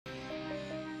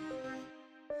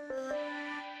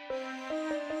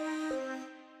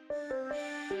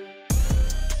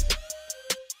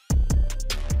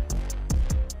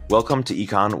Welcome to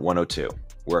Econ 102,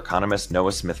 where economist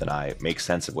Noah Smith and I make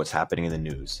sense of what's happening in the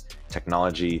news,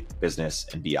 technology, business,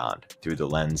 and beyond through the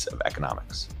lens of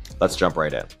economics. Let's jump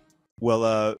right in.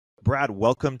 Well, Brad,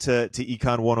 welcome to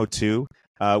Econ 102.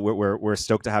 We're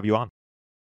stoked to have you on.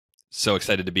 So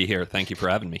excited to be here. Thank you for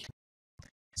having me.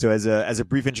 So as a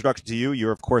brief introduction to you,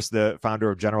 you're of course the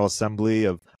founder of General Assembly,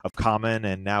 of Common,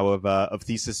 and now of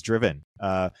Thesis Driven,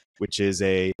 which is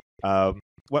a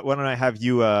why don't I have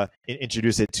you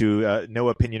introduce it to no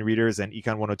opinion readers and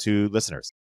Econ 102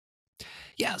 listeners?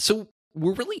 Yeah, so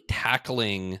we're really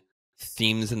tackling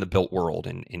themes in the built world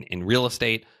in real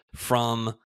estate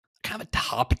from kind of a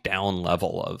top-down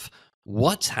level of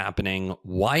what's happening,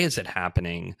 why is it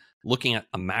happening, looking at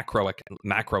a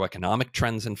macroeconomic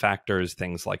trends and factors,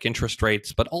 things like interest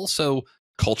rates, but also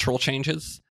cultural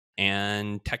changes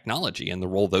and technology and the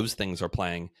role those things are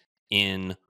playing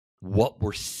in what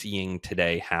we're seeing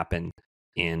today happen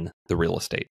in the real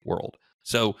estate world.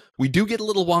 So we do get a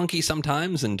little wonky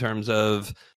sometimes in terms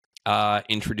of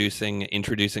introducing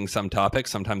some topics.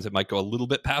 Sometimes it might go a little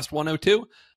bit past 102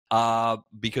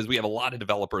 because we have a lot of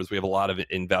developers, we have a lot of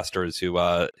investors who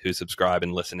subscribe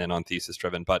and listen in on Thesis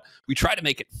Driven. But we try to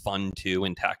make it fun too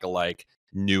and tackle like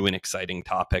new and exciting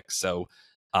topics. So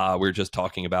we're just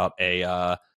talking about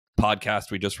a podcast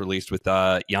we just released with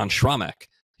Jan Schramek,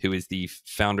 who is the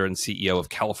founder and CEO of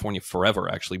California Forever,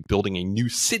 actually building a new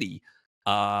city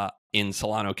in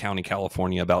Solano County,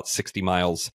 California, about 60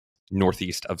 miles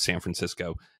northeast of San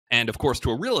Francisco. And of course,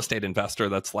 to a real estate investor,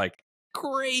 that's like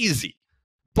crazy.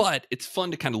 But it's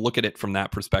fun to kind of look at it from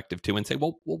that perspective too and say,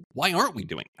 well, why aren't we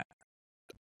doing that?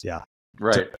 Yeah.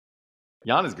 Right.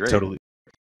 Jan is great. Totally.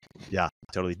 Yeah,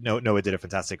 totally. Noah did a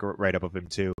fantastic write-up of him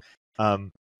too.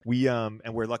 And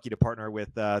we're lucky to partner with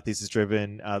Thesis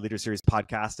Driven Leader Series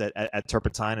podcast at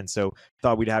Turpentine, and so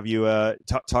thought we'd have you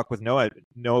talk with Noah.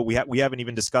 Noah, we haven't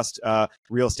even discussed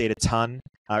real estate a ton,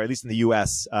 or at least in the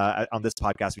U.S. On this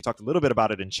podcast. We talked a little bit about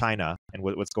it in China and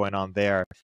what's going on there,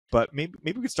 but maybe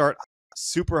we could start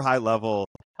super high level.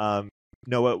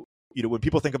 Noah, when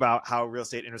people think about how real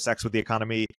estate intersects with the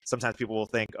economy, sometimes people will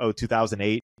think,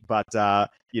 2008, but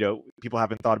people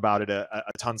haven't thought about it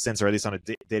a ton since, or at least on a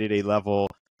day-to-day level.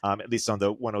 At least on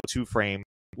the 102 frame.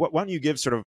 Why don't you give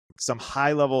sort of some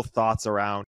high-level thoughts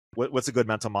around what's a good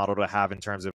mental model to have in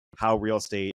terms of how real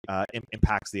estate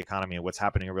impacts the economy and what's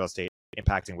happening in real estate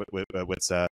impacting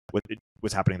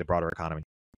what's happening in the broader economy?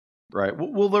 Right.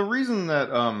 Well, the reason that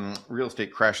real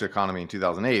estate crashed the economy in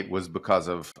 2008 was because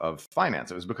of finance.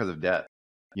 It was because of debt.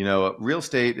 Real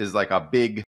estate is like a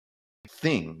big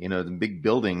thing, the big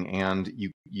building, and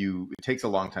it takes a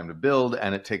long time to build,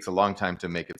 and it takes a long time to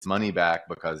make its money back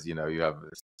because you have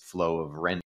this flow of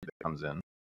rent that comes in,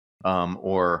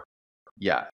 or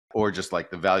just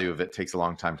like the value of it takes a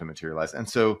long time to materialize, and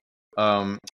so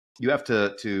you have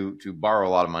to borrow a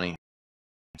lot of money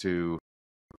to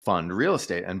fund real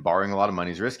estate, and borrowing a lot of money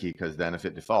is risky because then if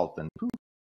it defaults, then poof,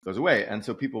 it goes away, and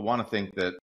so people want to think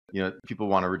that people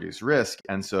want to reduce risk,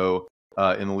 and so.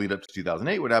 In the lead up to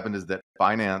 2008, what happened is that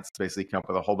finance basically came up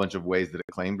with a whole bunch of ways that it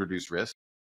claimed reduced risk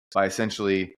by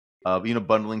essentially,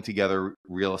 bundling together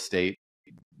real estate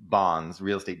bonds,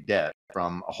 real estate debt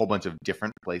from a whole bunch of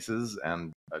different places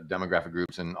and demographic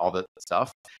groups and all that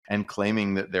stuff, and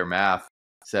claiming that their math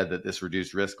said that this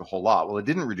reduced risk a whole lot. Well, it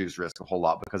didn't reduce risk a whole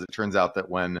lot because it turns out that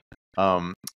when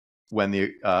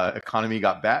the economy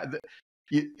got bad,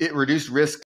 it reduced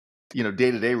risk,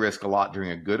 day-to-day risk a lot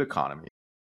during a good economy.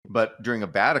 But during a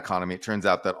bad economy, it turns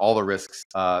out that all the risks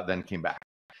then came back.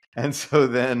 And so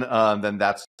then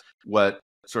that's what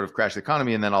sort of crashed the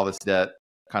economy. And then all this debt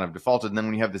kind of defaulted. And then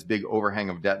when you have this big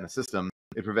overhang of debt in the system,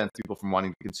 it prevents people from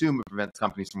wanting to consume. It prevents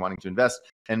companies from wanting to invest.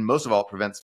 And most of all, it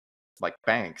prevents like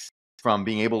banks from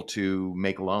being able to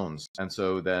make loans. And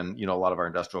so then, a lot of our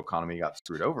industrial economy got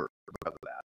screwed over because of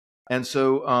that. And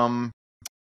so,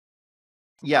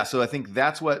 so I think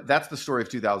that's the story of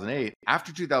 2008.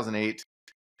 After 2008,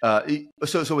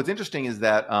 so what's interesting is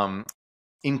that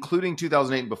including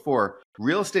 2008 and before,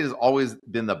 real estate has always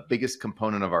been the biggest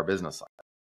component of our business cycle,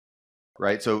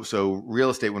 right? So real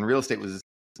estate, when real estate was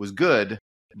good,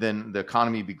 then the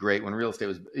economy would be great. When real estate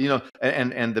was,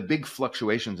 and the big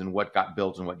fluctuations in what got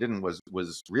built and what didn't was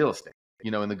real estate.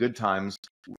 In the good times,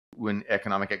 when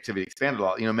economic activity expanded a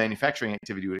lot, manufacturing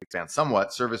activity would expand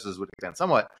somewhat, services would expand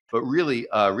somewhat, but really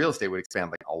real estate would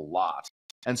expand like a lot.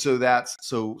 And so that's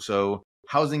so.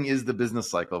 Housing is the business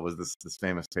cycle was this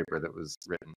famous paper that was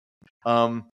written.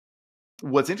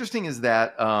 What's interesting is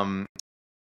that,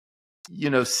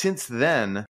 since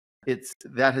then,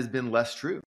 that has been less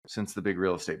true since the big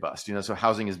real estate bust. So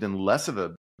housing has been less of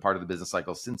a part of the business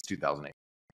cycle since 2008.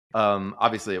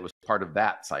 obviously it was part of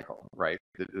that cycle, right?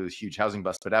 It was huge housing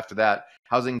bust. But after that,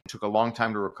 housing took a long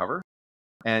time to recover.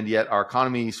 And yet our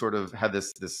economy sort of had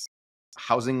this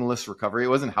housingless recovery. It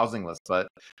wasn't housingless, but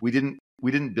we didn't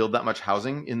build that much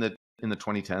housing in the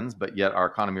 2010s, but yet our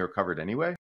economy recovered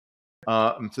anyway.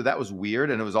 So that was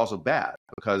weird, and it was also bad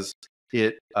because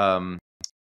it,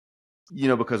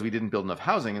 because we didn't build enough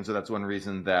housing, and so that's one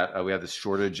reason that we have this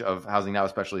shortage of housing now,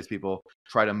 especially as people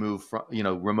try to move from,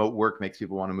 remote work makes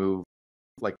people want to move,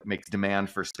 like makes demand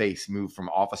for space move from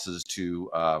offices to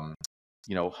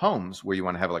homes where you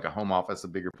want to have like a home office, a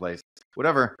bigger place,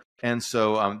 whatever. And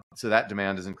so that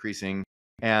demand is increasing,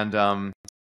 and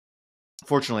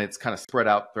fortunately it's kind of spread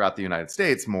out throughout the United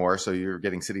States more, so you're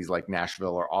getting cities like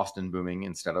Nashville or Austin booming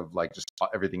instead of like just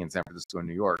everything in San Francisco and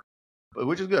New York,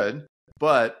 which is good.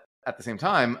 But at the same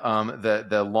time,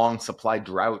 the long supply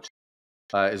drought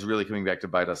is really coming back to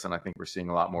bite us, and I think we're seeing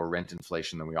a lot more rent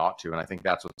inflation than we ought to, and I think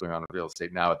that's what's going on in real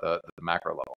estate now at the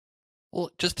macro level. Well,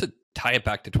 just to tie it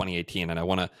back to 2018, and I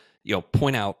want to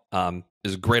point out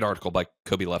there's a great article by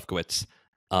Kobe Lefkowitz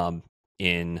on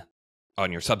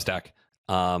your Substack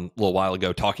a little while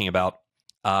ago talking about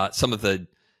some of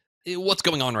what's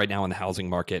going on right now in the housing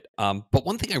market. But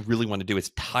one thing I really want to do is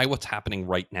tie what's happening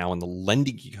right now in the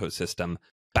lending ecosystem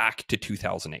back to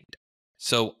 2008.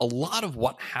 So a lot of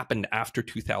what happened after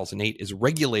 2008 is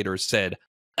regulators said,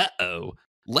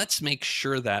 let's make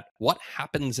sure that what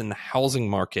happens in the housing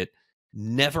market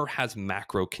never has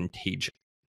macro contagion.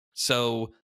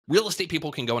 So real estate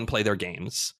people can go and play their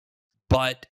games,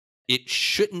 but it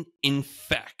shouldn't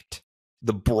infect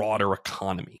the broader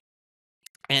economy.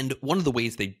 And one of the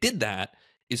ways they did that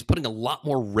is putting a lot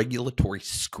more regulatory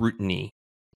scrutiny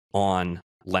on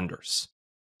lenders.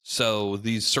 So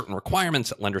these certain requirements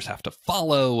that lenders have to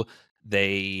follow,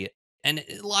 and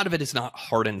a lot of it is not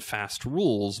hard and fast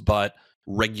rules, but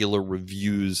regular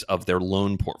reviews of their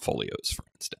loan portfolios, for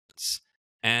instance.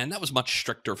 And that was much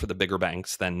stricter for the bigger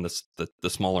banks than the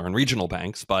smaller and regional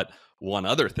banks. But one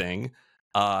other thing,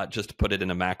 just to put it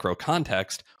in a macro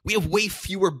context, we have way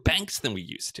fewer banks than we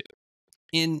used to.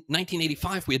 In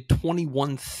 1985, we had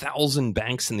 21,000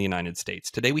 banks in the United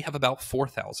States. Today, we have about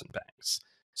 4,000 banks.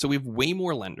 So we have way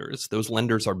more lenders. Those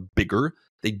lenders are bigger.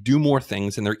 They do more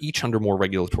things, and they're each under more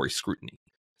regulatory scrutiny.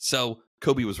 So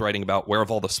Kobe was writing about where have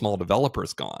all the small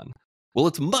developers gone? Well,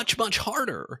 it's much, much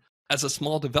harder as a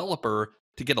small developer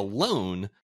to get a loan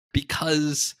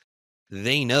because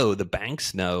the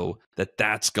banks know that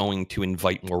that's going to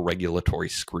invite more regulatory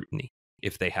scrutiny.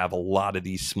 If they have a lot of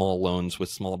these small loans with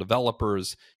small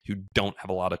developers who don't have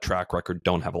a lot of track record,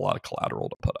 don't have a lot of collateral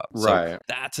to put up. Right. So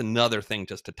that's another thing,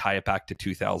 just to tie it back to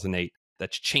 2008,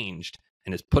 that's changed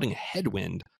and is putting a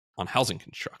headwind on housing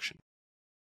construction.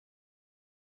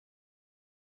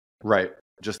 Right.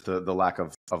 Just the lack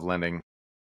of lending.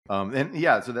 And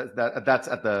yeah, so that's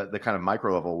at the kind of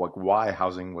micro level, like why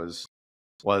housing was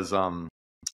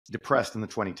depressed in the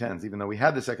 2010s, even though we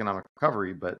had this economic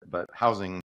recovery, but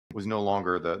housing was no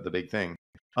longer the big thing.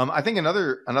 I think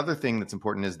another thing that's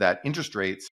important is that interest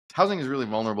rates, housing is really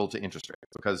vulnerable to interest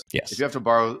rates because if you have to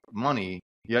borrow money,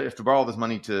 you have to borrow all this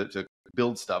money to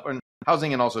build stuff, and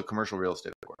housing and also commercial real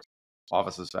estate, of course,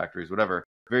 offices, factories, whatever,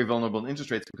 very vulnerable to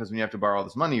interest rates because when you have to borrow all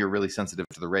this money, you're really sensitive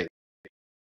to the rate,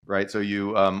 right? So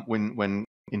you, when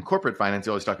in corporate finance,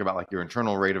 you always talk about like your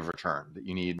internal rate of return that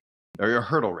you need, or your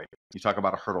hurdle rate. You talk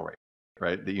about a hurdle rate,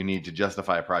 right, that you need to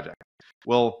justify a project.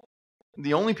 Well,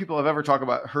 the only people I've ever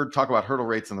heard talk about hurdle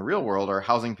rates in the real world are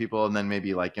housing people, and then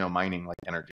maybe like mining, like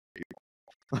energy people.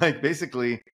 Like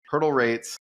basically, hurdle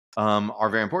rates are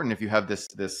very important. If you have this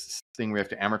thing where you have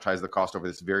to amortize the cost over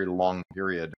this very long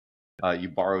period, you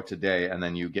borrow today and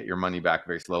then you get your money back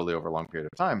very slowly over a long period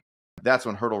of time. That's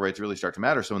when hurdle rates really start to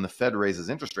matter. So when the Fed raises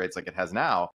interest rates like it has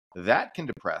now, that can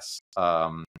depress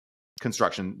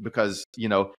construction because,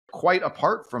 quite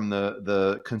apart from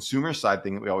the consumer side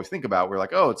thing that we always think about, we're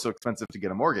like, oh, it's so expensive to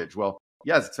get a mortgage. Well,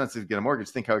 yeah, it's expensive to get a mortgage.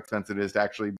 Think how expensive it is to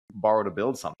actually borrow to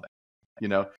build something,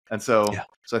 And so,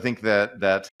 So I think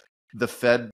that the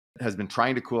Fed has been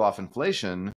trying to cool off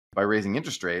inflation by raising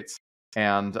interest rates,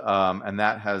 and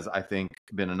that has, I think,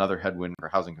 been another headwind for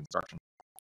housing construction.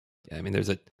 Yeah, I mean,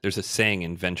 there's a saying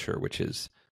in venture, which is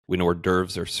when hors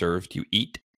d'oeuvres are served, you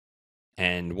eat.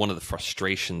 And one of the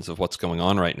frustrations of what's going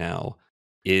on right now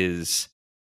is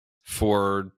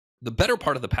for the better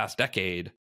part of the past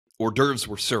decade, hors d'oeuvres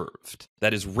were served.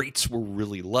 That is, rates were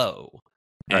really low.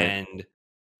 Right. And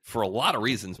for a lot of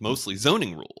reasons, mostly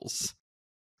zoning rules,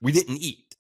 we didn't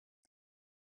eat.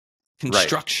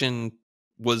 Construction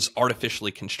was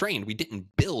artificially constrained. We didn't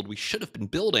build. We should have been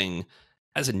building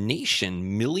as a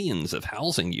nation millions of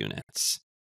housing units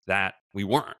that we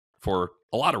weren't for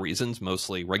a lot of reasons,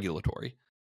 mostly regulatory.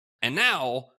 And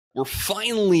now we're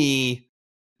finally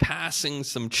passing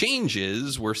some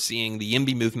changes. We're seeing the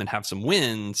YIMBY movement have some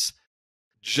wins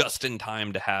just in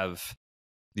time to have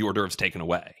the hors d'oeuvres taken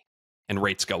away and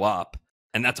rates go up.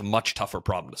 And that's a much tougher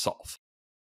problem to solve.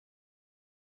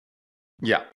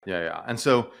 Yeah. And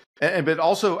so, but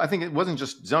also, I think it wasn't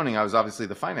just zoning. I was obviously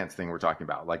the finance thing we're talking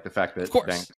about, like the fact that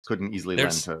banks couldn't easily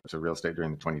lend to real estate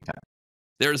during the 2010s.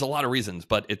 There's a lot of reasons,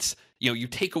 but it's, you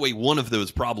take away one of those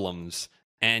problems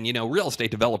and, real estate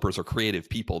developers are creative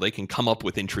people. They can come up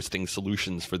with interesting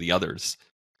solutions for the others.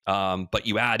 But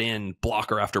you add in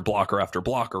blocker after blocker after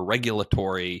blocker,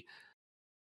 regulatory,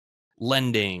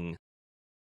 lending,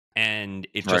 and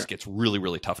it just gets really,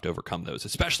 really tough to overcome those,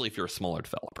 especially if you're a smaller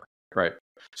developer. Right.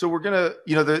 So we're going to,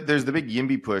 there's the big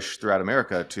YIMBY push throughout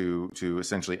America to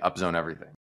essentially upzone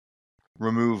everything,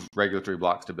 remove regulatory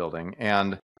blocks to building.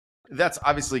 And that's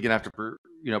obviously going to have to,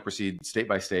 proceed state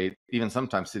by state, even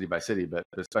sometimes city by city, but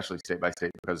especially state by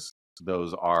state, because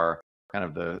those are kind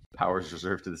of the powers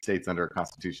reserved to the states under a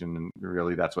constitution. And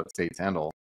really that's what states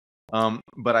handle.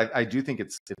 But I do think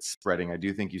it's spreading. I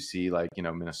do think you see like,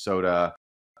 Minnesota,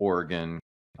 Oregon,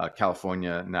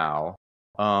 California now.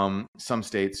 Some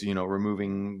states,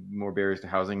 removing more barriers to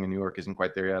housing, and New York isn't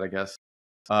quite there yet, I guess.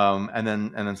 And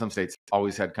then some states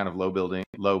always had kind of low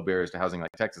barriers to housing, like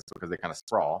Texas, because they kind of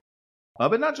sprawl.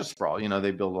 But not just sprawl,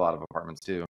 they build a lot of apartments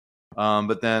too.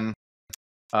 But then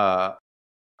there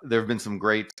have been some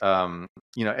great,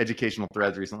 educational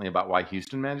threads recently about why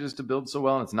Houston manages to build so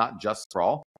well, and it's not just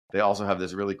sprawl. They also have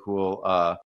this really cool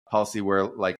policy where,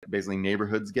 like, basically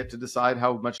neighborhoods get to decide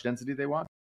how much density they want.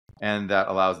 And that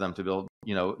allows them to build,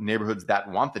 neighborhoods that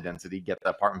want the density get the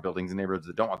apartment buildings, and neighborhoods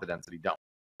that don't want the density don't.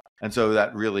 And so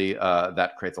that really,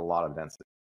 that creates a lot of density.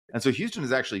 And so Houston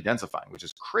is actually densifying, which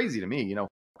is crazy to me.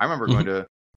 I remember going to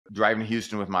driving to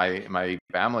Houston with my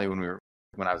family when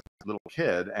I was a little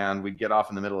kid, and we'd get off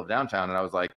in the middle of downtown, and I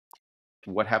was like,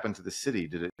 what happened to the city?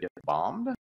 Did it get bombed?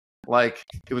 Like,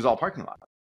 it was all parking lot.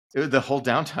 The whole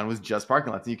downtown was just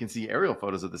parking lots. And you can see aerial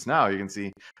photos of this now. You can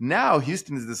see now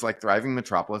Houston is this like thriving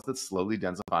metropolis that's slowly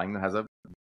densifying, that has a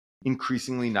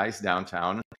increasingly nice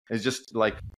downtown. It's just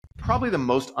like probably the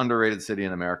most underrated city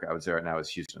in America, I would say right now, is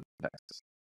Houston, Texas.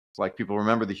 It's like people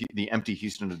remember the empty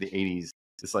Houston of the 80s,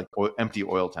 this like empty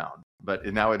oil town. But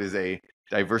now it is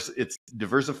it's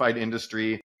diversified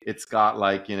industry. It's got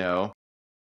like,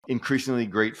 increasingly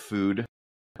great food.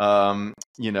 It's and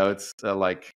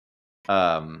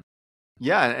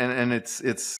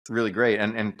it's really great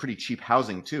and pretty cheap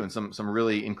housing too, and some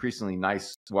really increasingly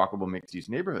nice walkable mixed use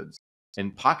neighborhoods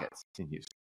and pockets in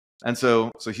Houston. And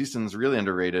so Houston's really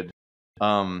underrated. So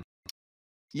I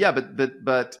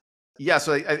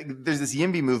there's this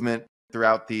YIMBY movement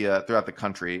throughout the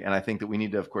country, and I think that we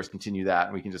need to, of course, continue that.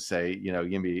 And we can just say,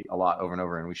 YIMBY a lot over and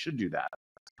over, and we should do that.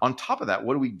 On top of that,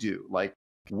 what do we do? Like,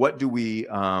 what do we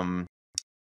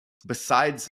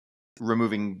besides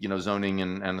removing, zoning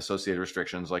and associated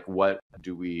restrictions, like what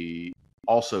do we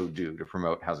also do to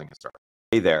promote housing construction?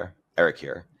 Hey there, Erik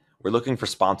here. We're looking for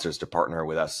sponsors to partner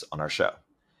with us on our show.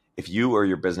 If you or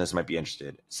your business might be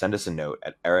interested, send us a note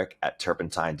at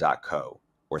erik@turpentine.co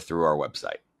or through our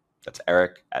website. That's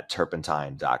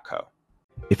erik@turpentine.co.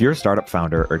 If you're a startup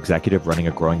founder or executive running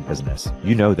a growing business,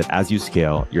 you know that as you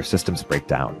scale, your systems break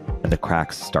down and the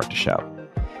cracks start to show.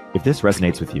 If this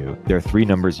resonates with you, there are 3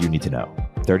 numbers you need to know: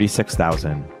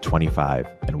 36,000, 25,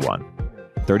 and 1.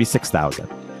 36,000.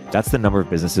 That's the number of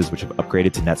businesses which have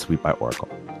upgraded to NetSuite by Oracle.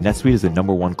 NetSuite is the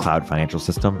 #1 cloud financial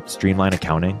system, streamline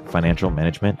accounting, financial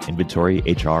management, inventory,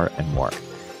 HR, and more.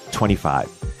 25.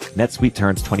 NetSuite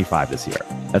turns 25 this year.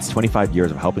 That's 25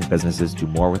 years of helping businesses do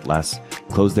more with less,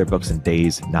 close their books in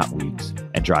days, not weeks,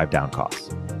 and drive down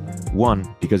costs.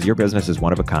 1, because your business is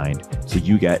one of a kind, so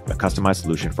you get a customized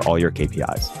solution for all your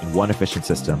KPIs in one efficient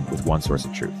system with one source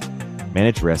of truth.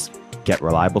 Manage risk, get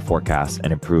reliable forecasts,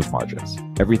 and improve margins.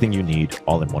 Everything you need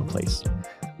all in one place.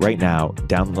 Right now,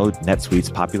 download NetSuite's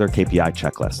popular KPI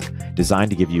checklist,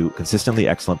 designed to give you consistently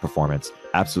excellent performance,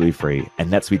 absolutely free, at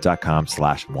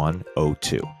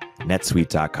netsuite.com/102.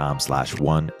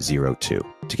 netsuite.com/102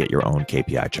 to get your own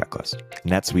KPI checklist.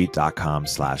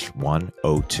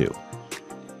 netsuite.com/102.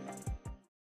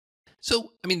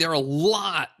 So, I mean, there's a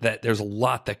lot that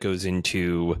goes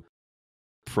into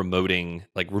promoting,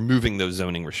 like removing those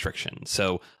zoning restrictions.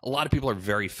 So a lot of people are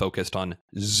very focused on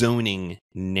zoning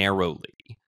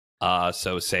narrowly.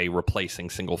 So say replacing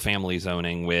single family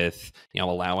zoning with,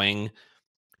 allowing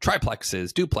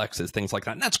triplexes, duplexes, things like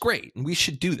that. And that's great. And we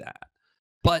should do that.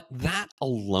 But that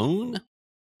alone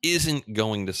isn't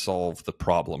going to solve the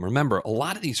problem. Remember, a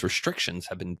lot of these restrictions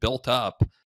have been built up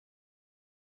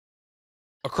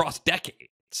across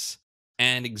decades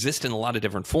and exist in a lot of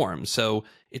different forms. So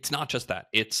it's not just that,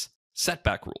 it's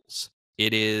setback rules.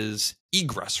 It is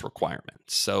egress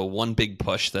requirements. So one big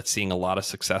push that's seeing a lot of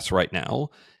success right now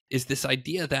is this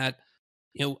idea that,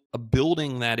 a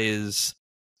building that is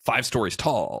 5 stories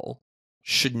tall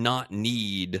should not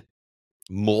need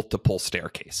multiple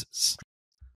staircases.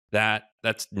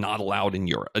 That's not allowed in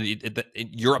Europe.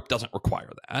 Europe doesn't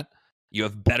require that. You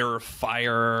have better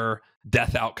fire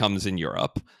death outcomes in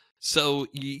Europe. So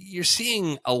you're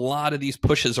seeing a lot of these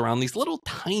pushes around these little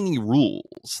tiny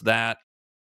rules that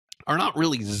are not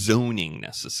really zoning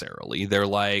necessarily. They're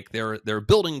like they're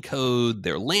building code,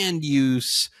 they're land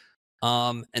use,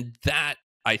 and that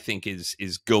I think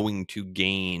is going to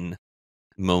gain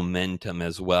momentum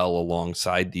as well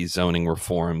alongside these zoning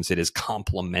reforms. It is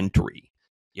complementary.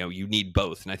 You need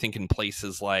both. And I think in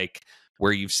places like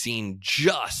where you've seen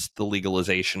just the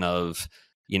legalization of,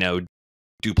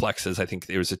 duplexes, I think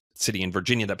there was a city in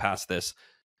Virginia that passed this,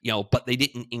 but they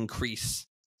didn't increase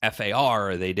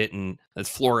FAR. They didn't, that's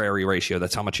floor area ratio.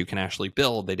 That's how much you can actually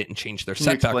build. They didn't change their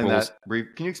setback rules.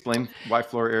 Can you explain why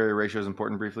floor area ratio is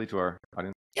important briefly to our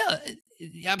audience? Yeah,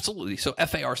 absolutely. So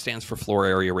FAR stands for floor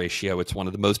area ratio. It's one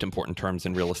of the most important terms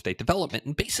in real estate development.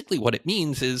 And basically what it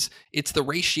means is it's the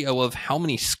ratio of how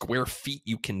many square feet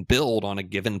you can build on a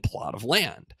given plot of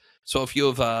land. So if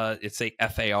you have it's a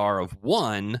FAR of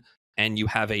 1 and you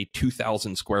have a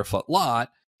 2,000 square foot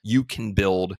lot, you can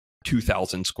build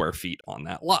 2,000 square feet on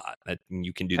that lot.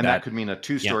 You can do that. And that could mean a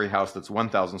 2-story house that's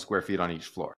 1,000 square feet on each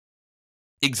floor.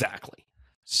 Exactly.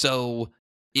 So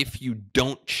if you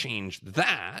don't change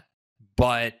that,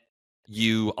 but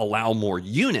you allow more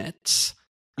units,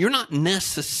 you're not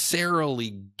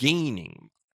necessarily gaining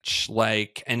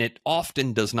much. And it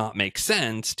often does not make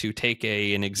sense to take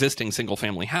an existing single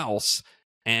family house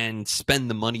and spend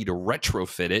the money to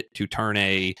retrofit it to turn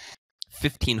a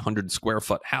 1,500 square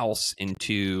foot house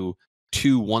into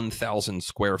 2 1,000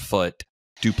 square foot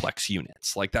duplex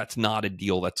units. That's not a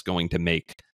deal that's going to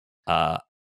make a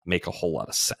whole lot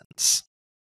of sense.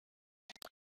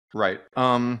 Right.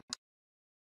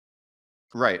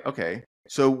 Right. Okay.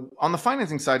 So on the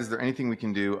financing side, is there anything we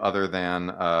can do other than,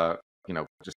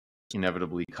 just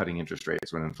inevitably cutting interest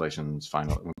rates when when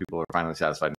people are finally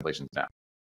satisfied inflation's down?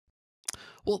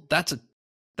 Well, that's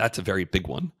a very big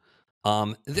one.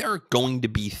 There are going to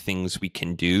be things we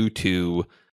can do to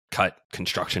cut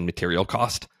construction material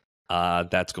cost.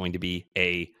 That's going to be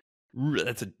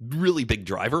that's a really big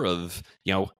driver of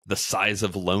the size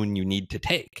of loan you need to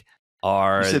take.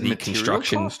 You said the material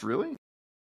construction cost, really?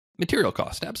 Material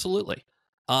cost, absolutely.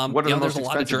 What are the most there's a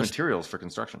lot expensive of materials for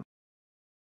construction?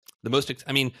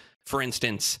 For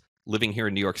instance, living here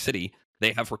in New York City,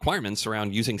 they have requirements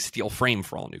around using steel frame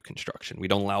for all new construction. We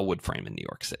don't allow wood frame in New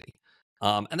York City.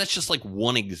 And that's just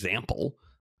one example.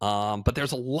 But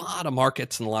there's a lot of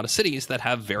markets and a lot of cities that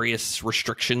have various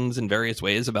restrictions in various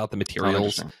ways about the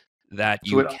materials that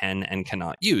you can and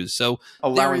cannot use. So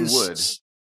allowing wood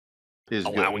is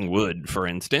allowing good. Wood, for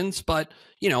instance. But,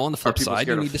 on the flip side,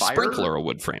 you need to sprinkler a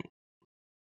wood frame.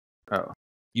 Oh.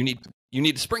 You need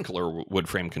to sprinkler wood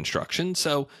frame construction.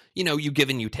 So, you give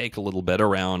and you take a little bit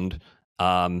around,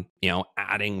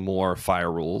 adding more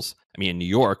fire rules. In New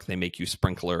York, they make you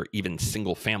sprinkler even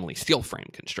single family steel frame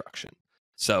construction.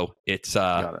 So there's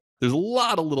a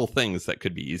lot of little things that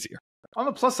could be easier. On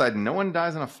the plus side, no one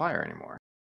dies in a fire anymore.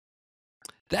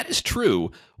 That is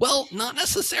true. Well, not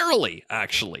necessarily,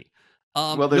 actually.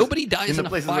 Nobody dies in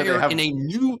a fire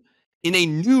in a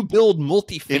new build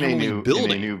multifamily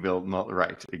building. In a new build,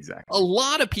 right? Exactly. A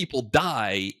lot of people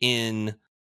die in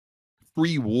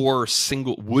pre-war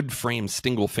wood frame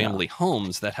single family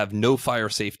homes that have no fire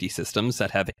safety systems,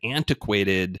 that have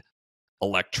antiquated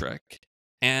electric,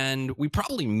 and we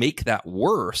probably make that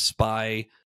worse by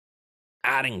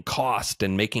adding cost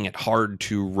and making it hard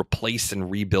to replace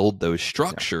and rebuild those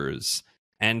structures,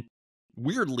 and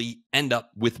weirdly end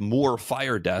up with more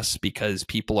fire deaths because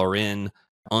people are in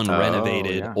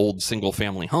unrenovated old single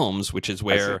family homes, which is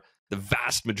where the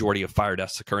vast majority of fire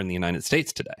deaths occur in the United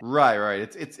States today. Right.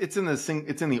 It's in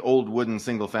the old wooden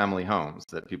single family homes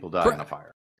that people die in a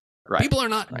fire. Right. People are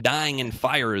not dying in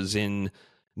fires in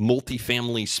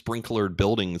multifamily sprinklered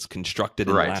buildings constructed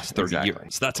in the last 30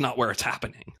 years. That's not where it's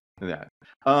happening. Yeah.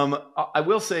 I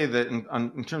will say that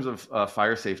in terms of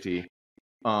fire safety,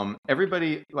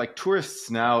 everybody, like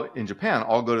tourists now in Japan,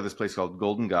 all go to this place called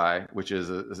Golden Gai, which is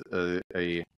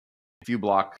a few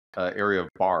block area of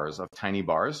tiny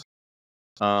bars,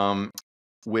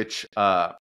 which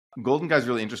Golden Gai is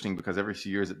really interesting because every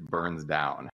few years it burns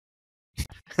down.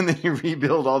 And then you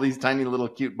rebuild all these tiny little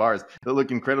cute bars that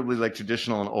look incredibly like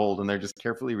traditional and old, and they're just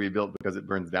carefully rebuilt because it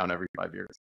burns down every 5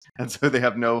 years. And so they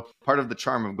have no part of the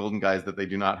charm of Golden Guy is that they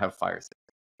do not have fire safety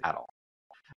at all.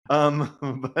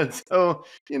 But so,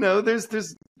 you know,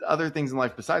 there's other things in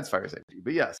life besides fire safety.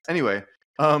 But yes, anyway,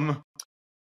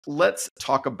 let's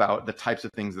talk about the types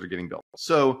of things that are getting built.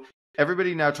 So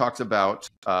everybody now talks about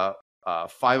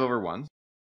 5/1s,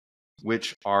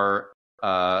 which are,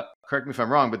 correct me if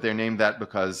I'm wrong, but they're named that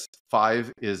because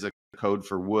 5 is a code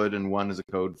for wood and 1 is a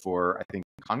code for, I think,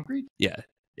 concrete. Yeah,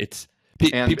 it's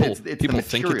And people it's the think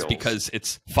it's materials. because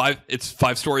it's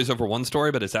 5 stories over 1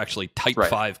 story, but it's actually type Right.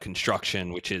 5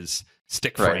 construction, which is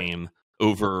stick Right. frame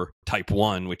over type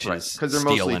 1, which is Because they're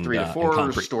steel mostly and 3 to and 4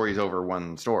 concrete. stories over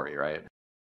 1 story, right?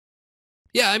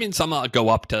 Yeah, I mean some go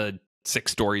up to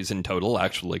 6 stories in total,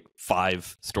 actually like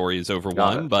 5 stories over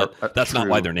Got 1, it. but that's not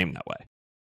True. why they're named that way.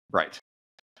 Right.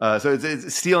 So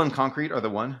it's steel and concrete are the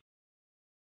one.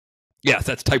 Yes,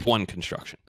 that's type 1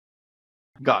 construction.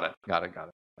 Got it.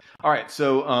 All right.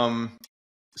 So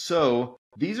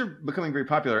these are becoming very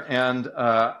popular, and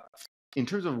in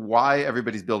terms of why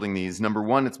everybody's building these, number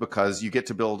one, it's because you get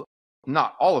to build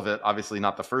not all of it, obviously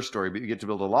not the first story, but you get to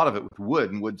build a lot of it with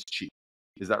wood, and wood's cheap.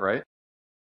 Is that right?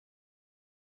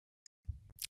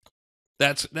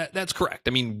 That's correct.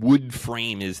 I mean, wood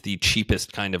frame is the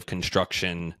cheapest kind of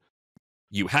construction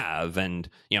you have, and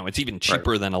you know it's even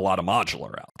cheaper than a lot of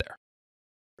modular out there.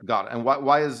 Got it. And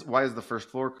why is the first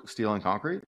floor steel and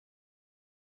concrete?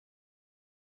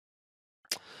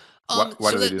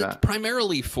 Why do they do that?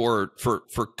 Primarily for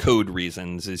code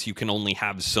reasons, is you can only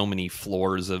have so many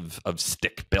floors of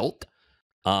stick built.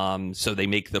 So they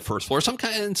make the first floor.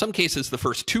 In some cases, the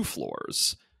first 2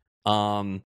 floors.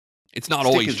 It's not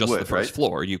Stick always is just wood, the first right?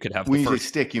 floor. You could have When the you first. say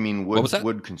stick, you mean wood. What was that?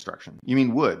 Wood construction. You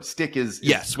mean wood. Stick is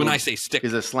Yes. When I say stick,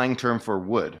 is a slang term for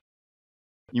wood.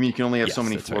 You mean you can only have so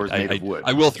many that's floors right. made of wood.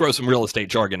 I will throw some real estate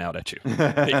jargon out at you.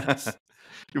 Yes.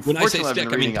 When I say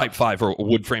stick, I mean type 5 or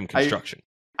wood frame construction.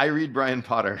 I read Brian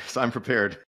Potter, so I'm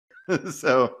prepared.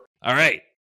 So all right,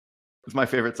 it's my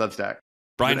favorite Substack.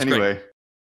 Brian's but anyway, great.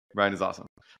 Brian is awesome.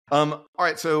 All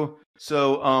right, so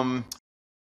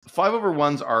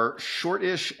 5/1s are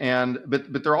shortish,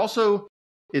 but they're also,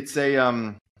 it's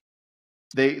a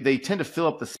they tend to fill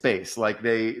up the space. Like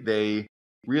they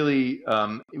really,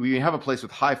 when you have a place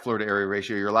with high floor to area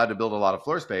ratio, you're allowed to build a lot of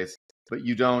floor space, but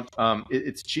you don't.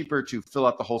 It's cheaper to fill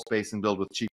out the whole space and build with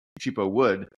cheapo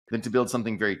wood than to build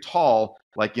something very tall,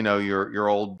 like, you know, your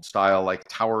old style, like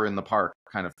tower in the park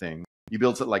kind of thing. You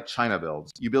build it like China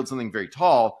builds. You build something very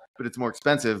tall, but it's more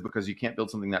expensive because you can't build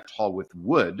something that tall with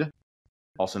wood,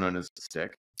 also known as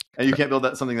stick, and you can't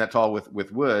build something that tall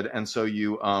with wood. And so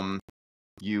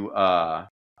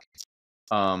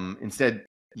instead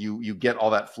you get all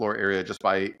that floor area just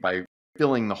by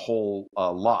filling the whole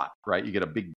lot, right? You get a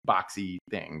big boxy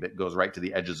thing that goes right to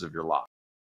the edges of your lot.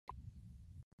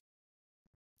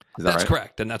 That's right?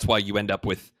 correct, and that's why you end up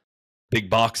with big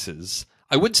boxes.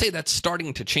 I would say that's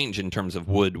starting to change in terms of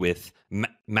wood with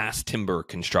mass timber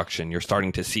construction. You're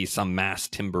starting to see some mass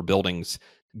timber buildings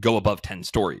go above 10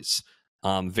 stories.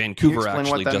 Vancouver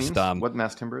actually just what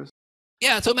mass timber is?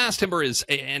 Yeah, so mass timber is,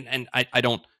 and I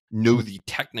don't know the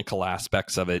technical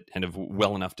aspects of it kind of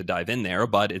well enough to dive in there,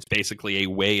 but it's basically a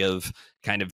way of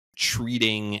kind of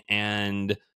treating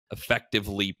and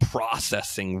effectively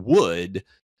processing wood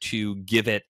to give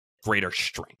it greater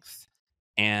strength.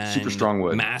 And super strong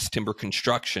wood. Mass timber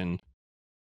construction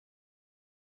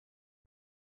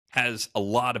has a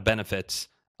lot of benefits,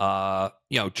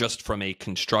 just from a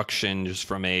construction, just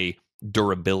from a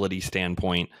durability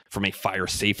standpoint, from a fire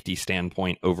safety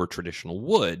standpoint over traditional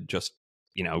wood, just,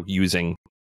 using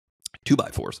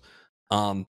 2x4s.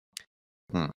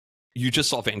 You just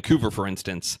saw Vancouver, for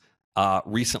instance,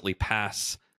 recently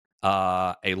pass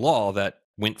a law that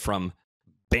went from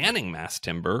banning mass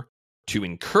timber to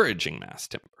encouraging mass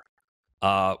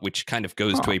timber, which kind of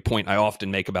goes to a point I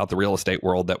often make about the real estate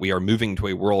world, that we are moving to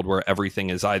a world where everything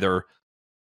is either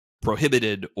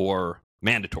prohibited or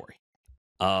mandatory.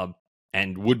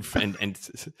 And wood and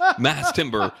mass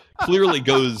timber clearly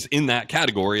goes in that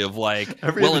category of like,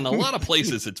 well, in a lot of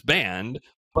places it's banned,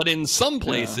 but in some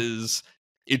places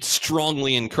it's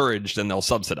strongly encouraged and they'll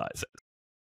subsidize it.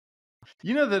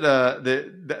 You know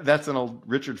that that's an old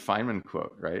Richard Feynman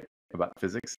quote, right? About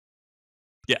physics.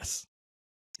 Yes.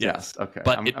 Okay.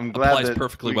 But I'm glad applies that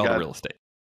perfectly well to real estate.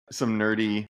 Some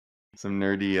nerdy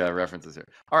references here.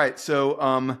 All right.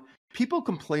 So people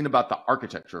complain about the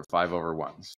architecture of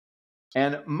 5/1s.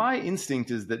 And my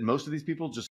instinct is that most of these people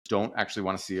just don't actually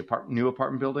want to see new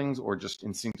apartment buildings, or just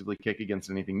instinctively kick against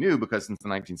anything new, because since the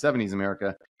 1970s,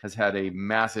 America has had a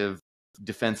massive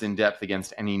defense in depth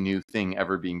against any new thing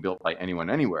ever being built by anyone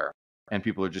anywhere. And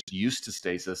people are just used to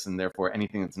stasis, and therefore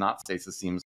anything that's not stasis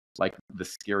seems like the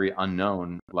scary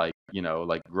unknown, like,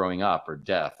 like growing up or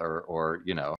death or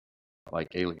like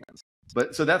aliens.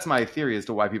 But so that's my theory as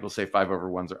to why people say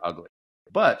 5/1s are ugly.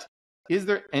 But is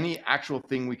there any actual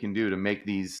thing we can do to make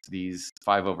these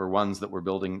 5/1s that we're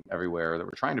building everywhere, that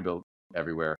we're trying to build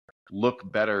everywhere,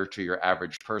 look better to your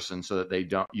average person, so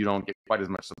that you don't get quite as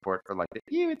much support for like the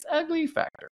it's ugly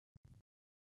factor?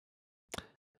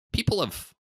 People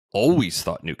have always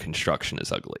thought new construction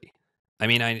is ugly. I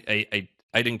mean,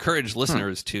 I'd encourage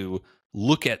listeners to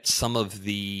look at some of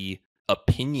the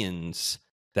opinions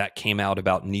that came out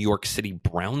about New York City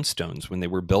brownstones when they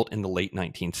were built in the late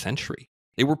 19th century.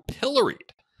 They were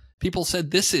pilloried. People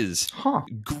said this is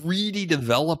greedy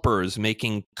developers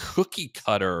making cookie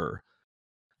cutter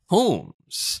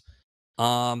homes. They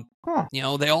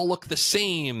all look the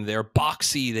same. They're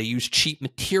boxy. They use cheap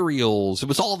materials. It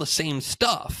was all the same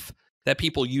stuff that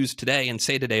people use today and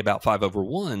say today about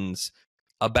 5/1s,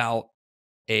 about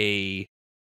a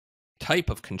type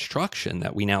of construction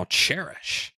that we now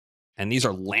cherish. And these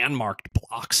are landmarked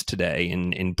blocks today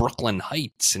in Brooklyn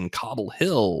Heights, in Cobble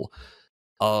Hill,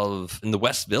 in the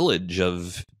West Village,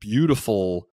 of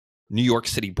beautiful New York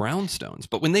City brownstones.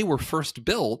 But when they were first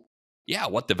built,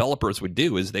 what developers would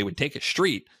do is they would take a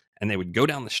street and they would go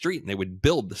down the street and they would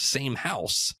build the same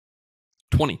house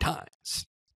 20 times.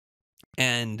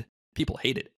 And people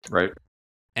hated it. Right.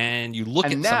 And you look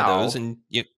at some of those and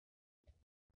you...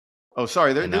 Oh,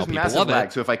 sorry. There's massive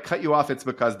lag. So if I cut you off, it's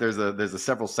because there's a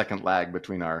several second lag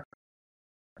between us.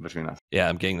 Yeah,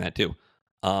 I'm getting that too.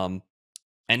 And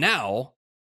now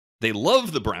they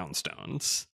love the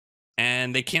brownstones,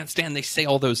 and they can't stand. They say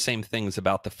all those same things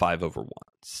about the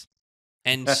 5/1s.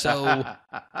 And so,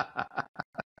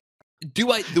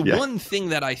 one thing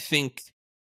that I think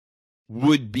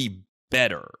would be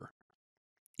better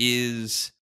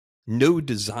is no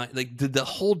design, like the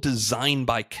whole design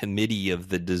by committee of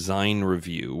the design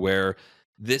review, where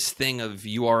this thing of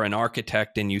you are an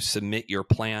architect and you submit your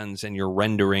plans and your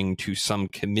rendering to some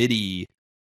committee,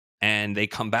 and they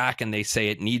come back and they say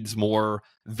it needs more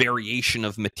variation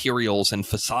of materials and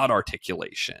facade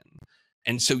articulation.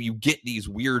 And so you get these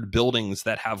weird buildings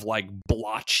that have like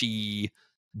blotchy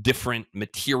different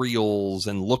materials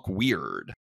and look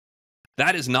weird.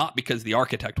 That is not because the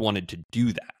architect wanted to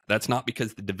do that. That's not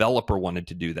because the developer wanted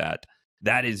to do that.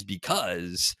 That is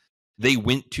because they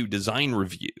went to design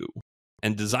review,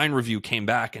 and design review came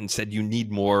back and said you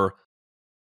need more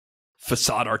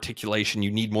facade articulation,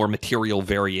 you need more material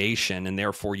variation, and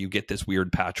therefore you get this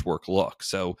weird patchwork look.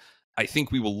 So I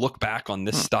think we will look back on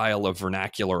this style of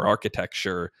vernacular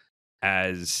architecture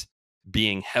as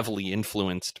being heavily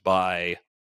influenced by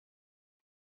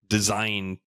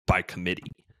design by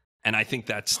committee. And I think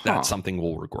that's something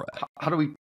we'll regret. How do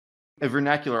we... A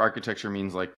vernacular architecture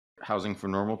means like housing for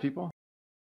normal people?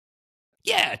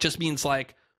 Yeah, it just means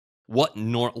like what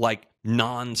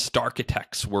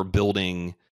non-starchitects were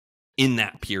building in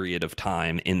that period of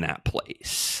time in that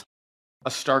place. A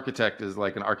starchitect is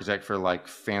like an architect for like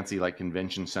fancy like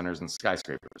convention centers and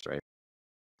skyscrapers, right?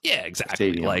 Yeah,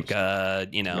 exactly. Stadiums. Like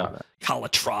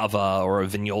Calatrava or a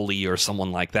Vignoli or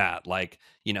someone like that. Like,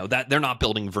 that they're not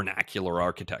building vernacular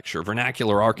architecture.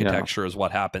 Vernacular architecture is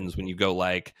what happens when you go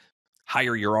like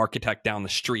hire your architect down the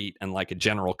street and like a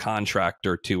general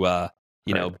contractor to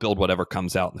build whatever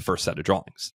comes out in the first set of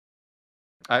drawings.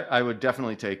 I would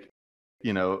definitely take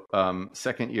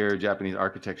second year Japanese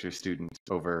architecture student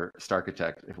over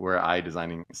starchitect were I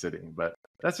designing a city, but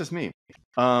that's just me.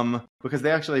 Because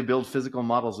they actually build physical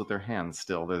models with their hands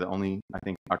still. They're the only, I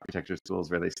think, architecture schools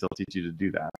where they still teach you to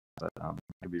do that. But I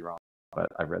could be wrong, but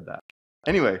I read that.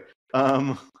 Anyway,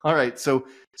 all right. So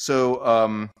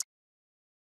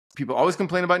people always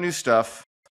complain about new stuff.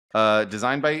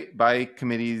 Design by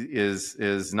committee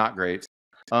is not great.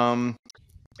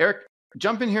 Erik,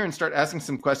 jump in here and start asking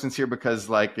some questions here, because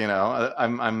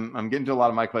I'm getting to a lot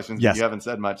of my questions. Yes. But you haven't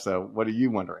said much. So what are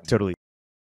you wondering? Totally.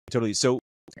 So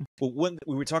when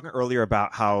we were talking earlier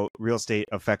about how real estate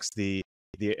affects the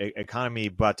economy,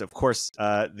 but of course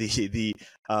the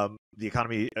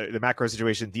economy, the macro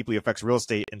situation deeply affects real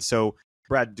estate. And so,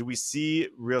 Brad, do we see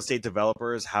real estate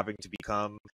developers having to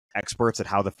become experts at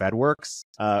how the Fed works,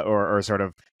 or sort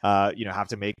of have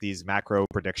to make these macro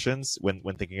predictions when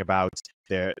thinking about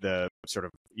the sort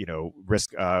of risk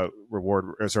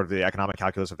reward, or sort of the economic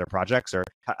calculus of their projects, or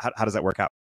how does that work out?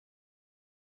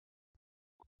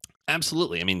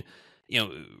 Absolutely. I mean,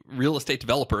 real estate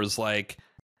developers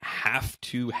have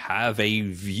to have a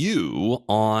view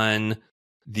on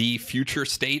the future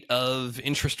state of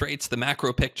interest rates, the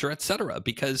macro picture, et cetera,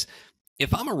 because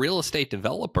if I'm a real estate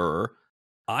developer,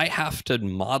 I have to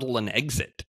model an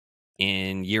exit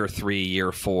in year 3,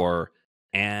 year 4,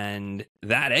 and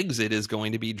that exit is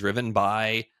going to be driven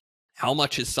by how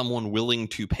much is someone willing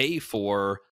to pay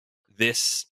for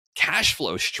this cash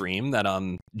flow stream that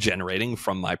I'm generating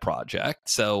from my project.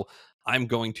 So I'm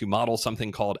going to model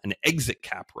something called an exit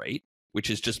cap rate, which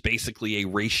is just basically a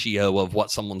ratio of what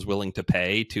someone's willing to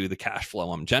pay to the cash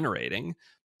flow I'm generating.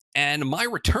 And my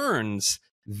returns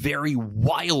vary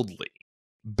wildly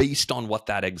based on what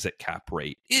that exit cap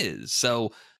rate is.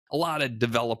 So a lot of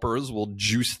developers will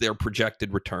juice their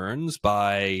projected returns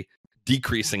by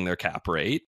decreasing their cap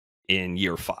rate in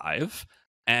year 5.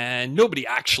 And nobody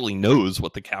actually knows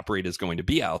what the cap rate is going to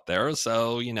be out there.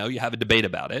 So, you have a debate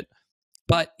about it.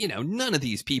 But, none of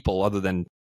these people, other than,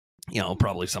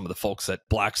 probably some of the folks at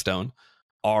Blackstone,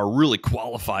 are really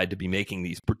qualified to be making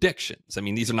these predictions. I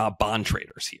mean, these are not bond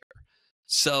traders here.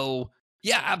 So,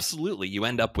 yeah, absolutely. You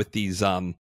end up with these,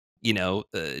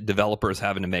 developers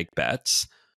having to make bets.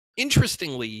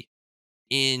 Interestingly,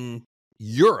 in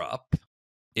Europe,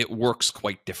 it works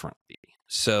quite differently.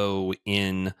 So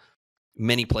in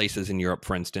many places in Europe,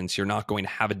 for instance, you're not going to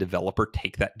have a developer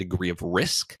take that degree of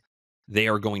risk. They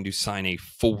are going to sign a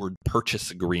forward purchase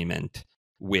agreement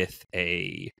with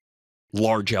a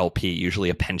large LP, usually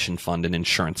a pension fund, an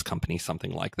insurance company,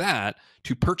 something like that,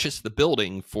 to purchase the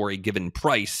building for a given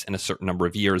price in a certain number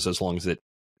of years, as long as it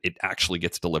actually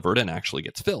gets delivered and actually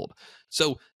gets filled.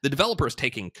 So the developer is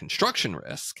taking construction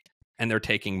risk and they're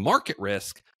taking market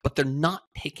risk, but they're not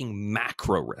taking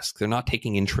macro risk. They're not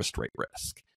taking interest rate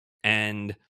risk.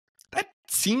 And that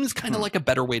seems kind of like a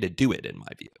better way to do it, in my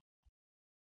view.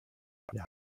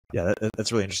 Yeah,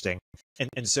 that's really interesting.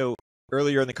 And so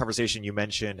earlier in the conversation, you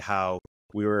mentioned how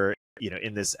we were,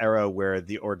 in this era where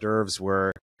the hors d'oeuvres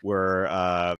were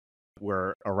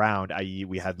around, i.e.,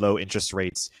 we had low interest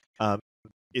rates.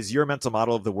 Is your mental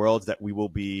model of the world that we will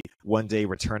be one day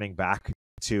returning back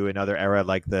to another era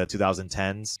like the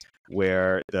 2010s,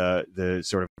 where the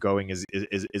sort of going is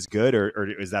good, or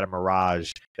is that a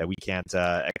mirage that we can't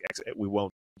we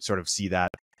won't sort of see that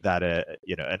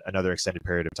another extended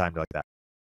period of time like that?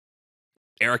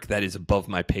 Erik, that is above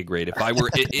my pay grade. If I were,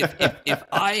 if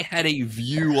I had a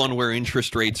view on where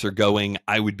interest rates are going,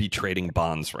 I would be trading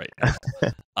bonds right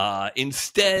now.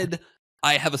 Instead,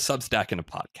 I have a Substack and a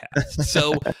podcast.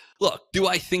 So, look, do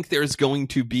I think there's going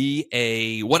to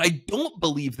be what I don't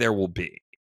believe there will be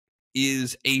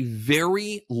is a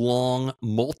very long,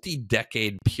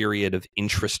 multi-decade period of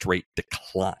interest rate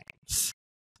declines.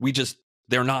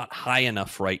 They're not high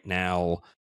enough right now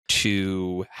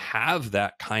to have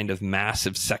that kind of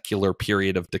massive secular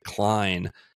period of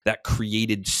decline that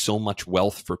created so much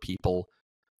wealth for people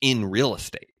in real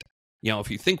estate.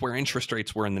 If you think where interest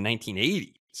rates were in the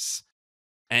 1980s,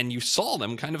 and you saw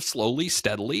them kind of slowly,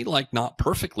 steadily, like not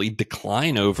perfectly,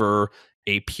 decline over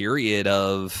a period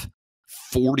of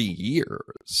 40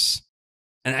 years.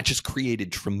 And that just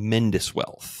created tremendous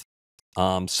wealth.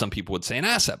 Some people would say an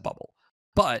asset bubble.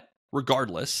 But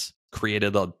regardless,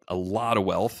 created a lot of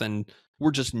wealth, and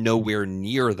we're just nowhere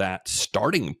near that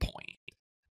starting point.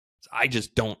 I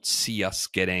just don't see us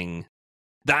getting...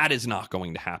 That is not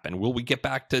going to happen. Will we get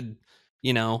back to,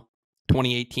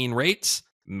 2018 rates?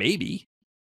 Maybe.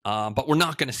 But we're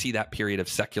not going to see that period of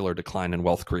secular decline in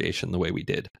wealth creation the way we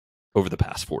did over the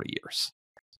past 40 years.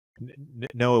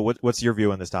 Noah, what's your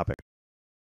view on this topic?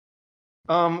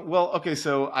 Well, okay,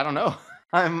 so I don't know.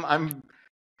 I'm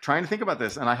trying to think about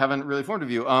this, and I haven't really formed a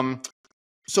view.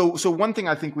 So one thing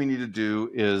I think we need to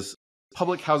do is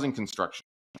public housing construction.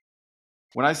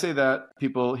 When I say that,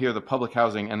 people hear the public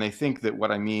housing, and they think that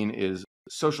what I mean is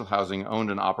social housing owned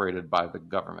and operated by the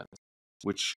government,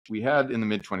 which we had in the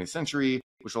mid-20th century,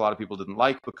 which a lot of people didn't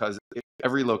like because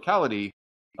every locality,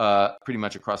 pretty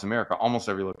much across America, almost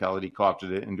every locality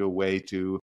co-opted it into a way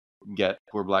to get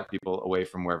poor Black people away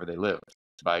from wherever they lived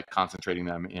by concentrating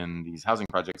them in these housing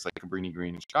projects like Cabrini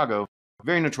Green in Chicago.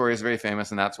 Very notorious, very famous,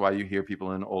 and that's why you hear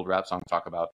people in old rap songs talk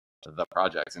about the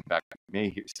projects. In fact, you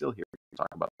may still hear people talk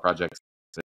about the projects.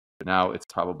 But now it's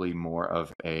probably more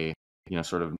of a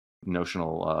sort of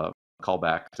notional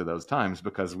callback to those times,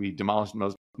 because we demolished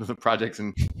most of the projects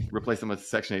and replaced them with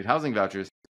Section 8 housing vouchers,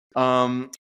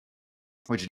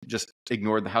 which just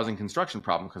ignored the housing construction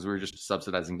problem because we were just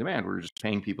subsidizing demand. We were just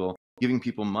paying people, giving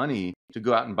people money to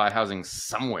go out and buy housing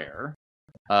somewhere,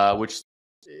 which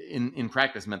in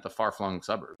practice meant the far-flung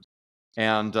suburbs.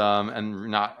 And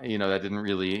not, that didn't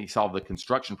really solve the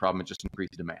construction problem. It just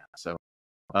increased demand. So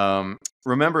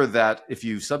remember that if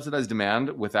you subsidize demand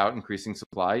without increasing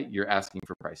supply, you're asking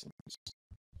for price increases.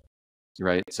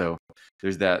 right? So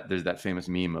there's that famous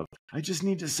meme of, I just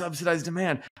need to subsidize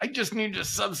demand. I just need to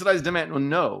subsidize demand.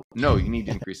 Well, no, you need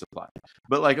to increase supply.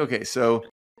 But like, okay, so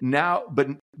now,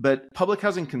 but public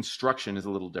housing construction is a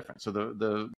little different. So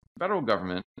the federal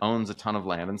government owns a ton of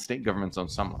land, and state governments own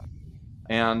some land.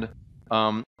 And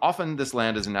often this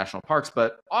land is in national parks,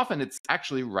 but often it's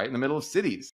actually right in the middle of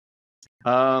cities.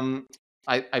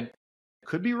 I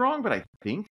could be wrong, but I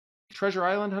think Treasure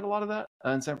Island had a lot of that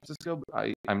in San Francisco.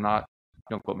 I'm not,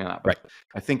 don't quote me on that, but Right.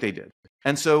 I think they did.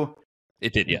 And so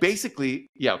It did, yes. basically,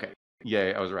 yeah, okay.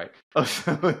 Yeah, I was right.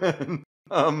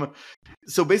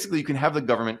 So basically you can have the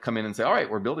government come in and say, all right,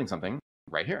 we're building something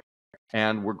right here,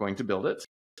 and we're going to build it.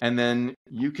 And then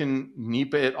you can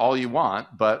NEPA it all you want,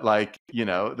 but like, you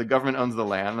know, the government owns the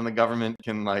land, and the government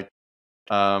can like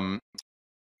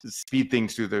speed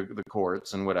things through the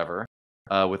courts and whatever,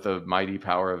 with the mighty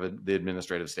power of the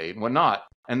administrative state and whatnot.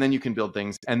 And then you can build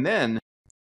things, and then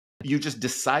you just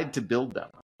decide to build them.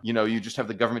 You know, you just have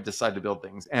the government decide to build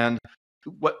things. And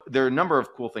there are a number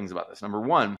of cool things about this. Number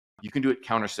one, you can do it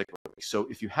countercyclically. So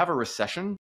if you have a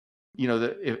recession, you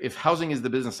know, if housing is the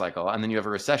business cycle, and then you have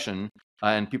a recession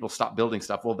and people stop building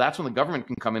stuff, well, that's when the government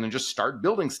can come in and just start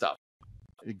building stuff.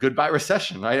 Goodbye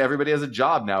recession, right? Everybody has a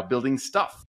job now building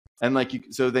stuff. And like,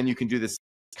 so then you can do this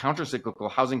countercyclical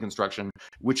housing construction,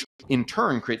 which in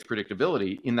turn creates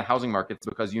predictability in the housing markets,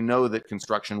 because you know that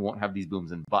construction won't have these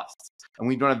booms and busts. And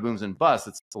when you don't have booms and busts,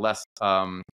 it's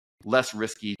less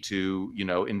risky to, you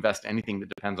know, invest anything that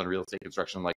depends on real estate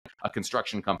construction, like a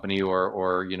construction company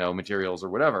or you know, materials or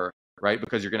whatever, right?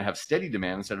 Because you're going to have steady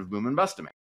demand instead of boom and bust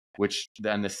demand, which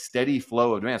then the steady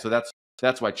flow of demand. So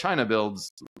that's why China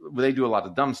builds. They do a lot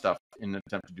of dumb stuff in an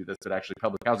attempt to do this, but actually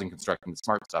public housing construction is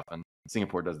smart stuff, and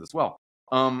Singapore does this well.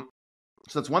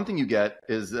 So that's one thing you get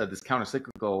is this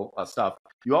counter-cyclical stuff.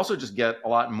 You also just get a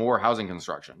lot more housing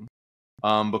construction,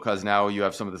 because now you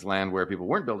have some of this land where people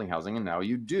weren't building housing, and now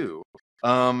you do.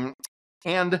 And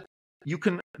you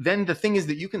can, then the thing is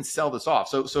that you can sell this off.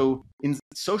 So in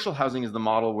social housing is the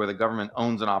model where the government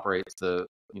owns and operates the,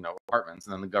 you know, apartments,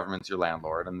 and then the government's your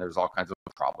landlord, and there's all kinds of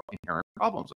inherent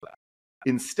problems with that.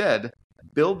 Instead,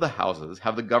 build the houses,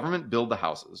 have the government build the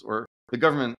houses, or the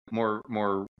government more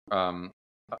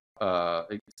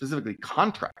specifically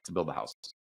contracts to build the houses.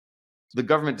 The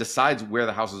government decides where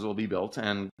the houses will be built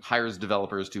and hires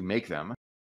developers to make them.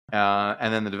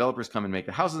 And then the developers come and make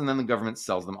the houses, and then the government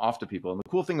sells them off to people. And the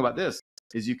cool thing about this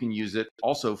is you can use it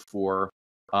also for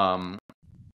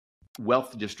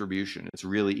wealth distribution. It's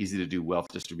really easy to do wealth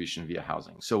distribution via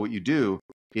housing. So what you do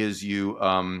is you,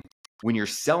 when you're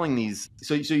selling these,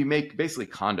 so you make basically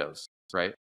condos,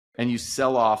 right? And you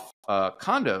sell off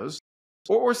condos,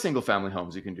 or single family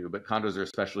homes you can do, but condos are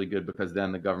especially good because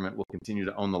then the government will continue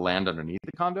to own the land underneath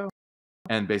the condo,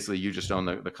 and basically you just own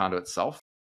the condo itself.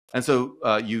 And so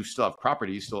you still have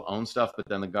property, you still own stuff, but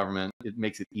then the government, it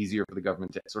makes it easier for the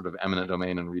government to sort of eminent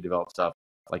domain and redevelop stuff,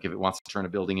 like if it wants to turn a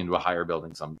building into a higher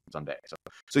building someday.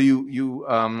 So you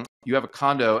have a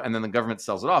condo, and then the government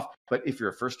sells it off. But if you're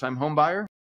a first-time home buyer,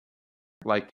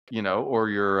 like, you know, or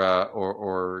you're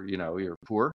or you know, you're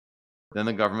poor, then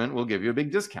the government will give you a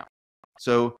big discount.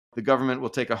 So the government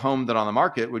will take a home that on the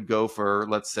market would go for,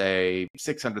 let's say,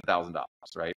 $600,000,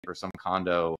 right, for some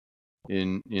condo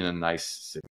in a nice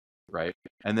city, right?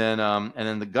 And then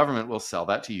the government will sell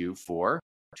that to you for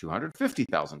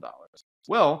 $250,000.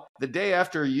 Well, the day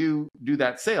after you do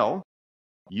that sale,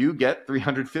 you get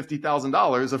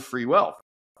 $350,000 of free wealth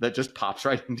that just pops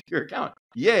right into your account.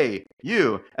 Yay,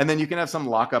 you! And then you can have some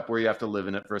lockup where you have to live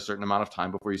in it for a certain amount of time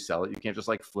before you sell it. You can't just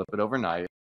like flip it overnight.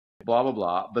 Blah blah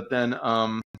blah. But then,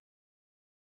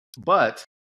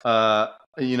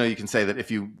 you know, you can say that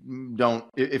if you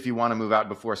want to move out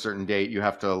before a certain date, you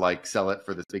have to like sell it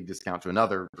for this big discount to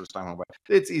another first-time home buyer.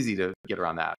 It's easy to get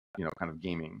around that, you know, kind of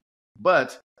gaming.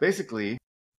 But basically,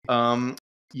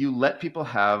 you let people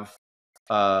have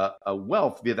a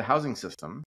wealth via the housing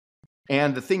system.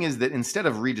 And the thing is that instead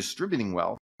of redistributing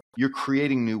wealth, you're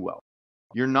creating new wealth.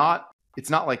 It's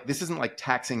not like, this isn't like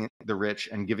taxing the rich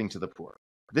and giving to the poor.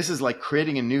 This is like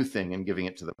creating a new thing and giving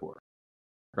it to the poor,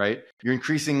 right? You're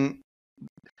increasing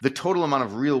the total amount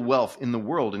of real wealth in the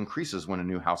world increases when a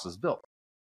new house is built,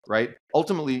 right?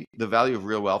 Ultimately, the value of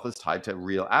real wealth is tied to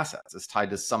real assets. It's tied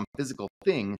to some physical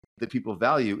thing that people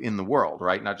value in the world,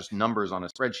 right? Not just numbers on a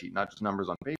spreadsheet, not just numbers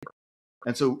on paper.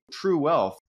 And so true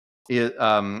wealth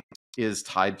is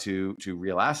tied to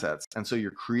real assets. And so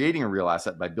you're creating a real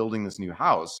asset by building this new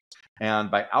house,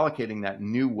 and by allocating that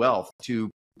new wealth to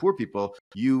poor people,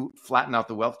 you flatten out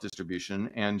the wealth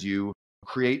distribution and you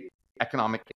create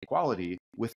economic equality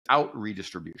without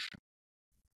redistribution,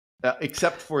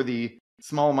 except for the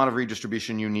small amount of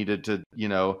redistribution you needed to,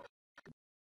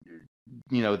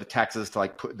 the taxes to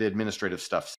like put the administrative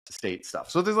stuff, state stuff.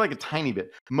 So there's like a tiny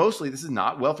bit. Mostly this is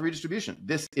not wealth redistribution.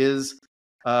 This is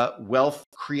wealth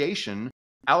creation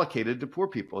allocated to poor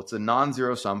people. It's a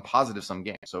non-zero sum, positive sum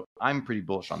game. So I'm pretty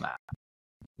bullish on that.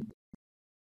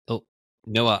 Oh,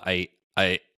 Noah,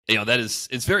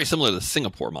 it's very similar to the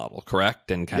Singapore model, correct?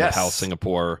 And kind of how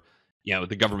Singapore,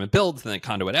 the government builds and then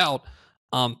conduit out.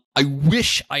 I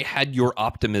wish I had your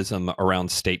optimism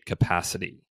around state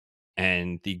capacity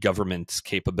and the government's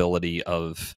capability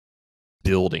of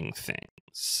building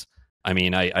things. I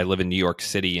mean, I live in New York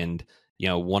City, and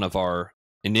one of our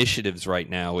initiatives right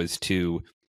now is to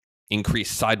increase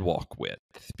sidewalk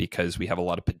width because we have a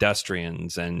lot of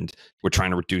pedestrians and we're trying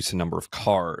to reduce the number of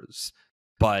cars.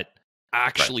 But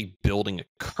actually building a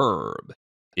curb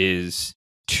is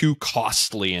too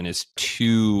costly and is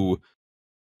too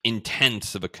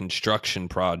intense of a construction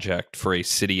project for a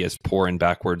city as poor and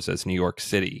backwards as New York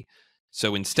City.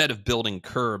 So instead of building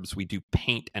curbs, we do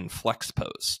paint and flex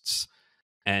posts.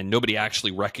 And nobody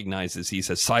actually recognizes these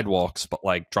as sidewalks, but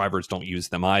like drivers don't use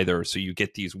them either. So you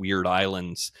get these weird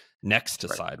islands next to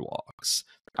sidewalks.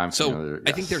 I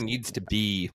think there needs to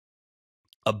be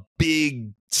a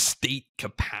big state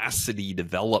capacity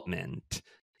development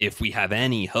if we have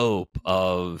any hope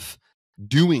of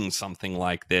doing something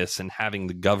like this and having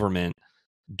the government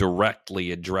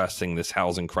directly addressing this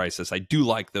housing crisis. I do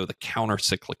like, though, the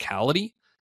counter-cyclicality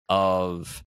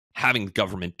of having the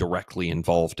government directly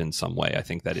involved in some way. I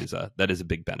think that is a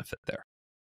big benefit there.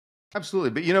 Absolutely.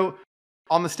 But,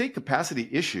 on the state capacity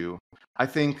issue, I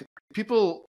think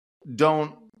people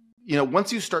don't,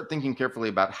 once you start thinking carefully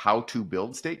about how to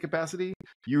build state capacity,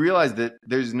 you realize that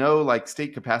there's no like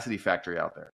state capacity factory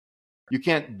out there. You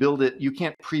can't build it. You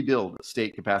can't pre-build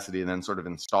state capacity and then sort of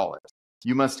install it.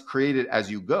 You must create it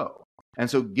as you go. And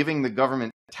so giving the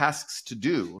government tasks to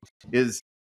do is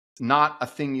not a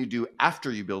thing you do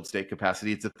after you build state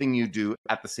capacity. It's a thing you do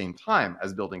at the same time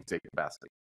as building state capacity.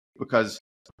 Because,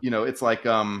 it's like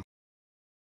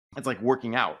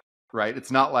working out, right?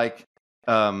 It's not like,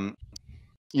 it's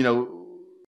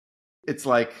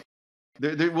like,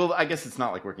 well, I guess it's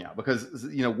not like working out because,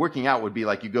 working out would be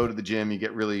like you go to the gym, you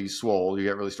get really swole, you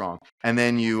get really strong, and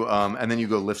then you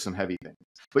go lift some heavy things.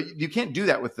 But you can't do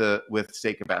that with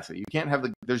state capacity. You can't have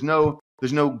there's no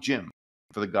gym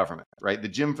for the government, right? The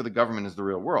gym for the government is the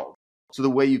real world. So the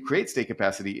way you create state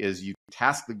capacity is you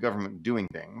task the government doing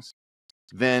things.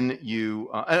 Then you,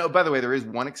 oh, by the way, there is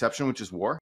one exception, which is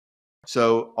war.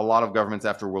 So a lot of governments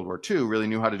after World War II really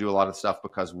knew how to do a lot of stuff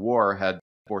because war had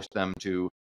forced them to,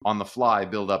 on the fly,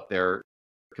 build up their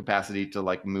capacity to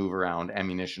like move around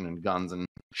ammunition and guns and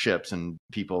ships and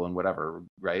people and whatever,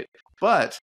 right?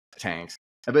 But tanks.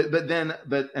 But then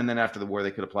after the war,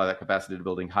 they could apply that capacity to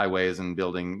building highways and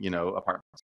building,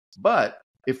 apartments. But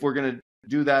if we're going to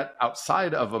do that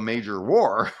outside of a major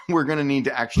war, we're going to need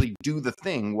to actually do the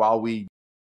thing while we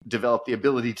develop the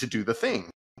ability to do the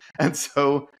thing. And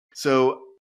so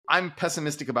I'm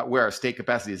pessimistic about where our state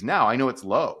capacity is now. I know it's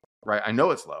low, right? I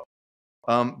know it's low.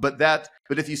 But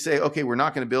if you say, okay, we're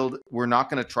not going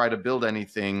to try to build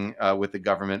anything with the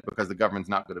government because the government's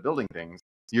not good at building things,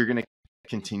 you're going to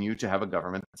continue to have a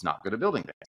government that's not good at building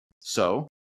things. So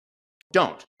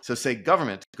don't. So say,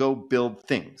 government, go build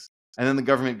things. And then the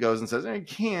government goes and says, I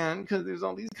can't because there's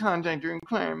all these contractor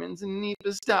requirements and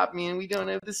NEPA stopped me and we don't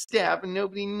have the staff and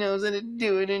nobody knows how to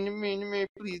do it and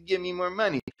please give me more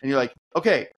money. And you're like,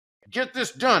 okay, get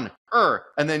this done.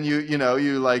 And then you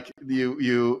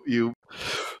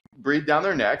breathe down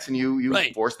their necks and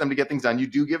you force them to get things done. You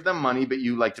do give them money, but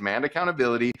you like demand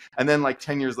accountability. And then like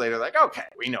 10 years later, like, okay,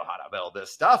 we know how to build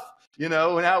this stuff.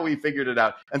 Now we figured it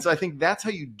out. And so I think that's how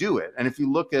you do it. And if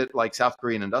you look at like South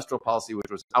Korean industrial policy, which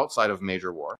was outside of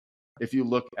major war, if you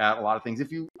look at a lot of things,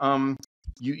 if you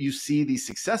you see these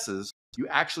successes, you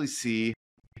actually see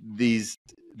these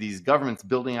governments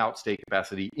building out state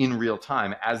capacity in real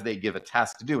time as they give a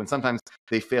task to do. And sometimes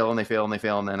they fail and they fail and they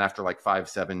fail. And then after like 5,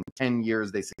 7, 10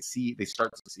 years, they succeed. They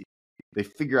start to succeed. They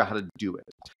figure out how to do it.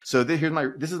 So this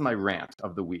is my rant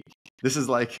of the week. This is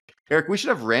like, Erik, we should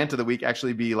have rant of the week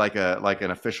actually be like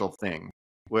an official thing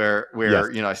where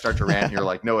yes. I start to rant and you're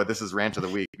like, Noah, this is rant of the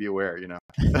week. Be aware,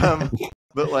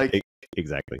 But like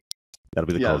exactly. That'll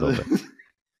be the cold open.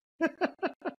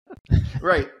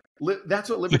 Right. That's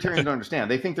what libertarians don't understand.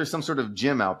 They think there's some sort of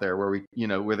gym out there where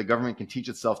where the government can teach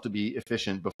itself to be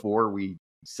efficient before we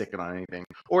sick it on anything.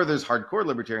 Or there's hardcore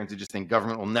libertarians who just think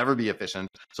government will never be efficient.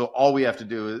 So all we have to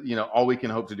do is, all we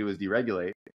can hope to do is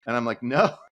deregulate. And I'm like,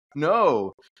 no.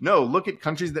 Look at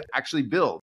countries that actually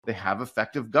build. They have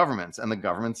effective governments and the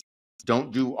governments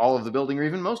don't do all of the building or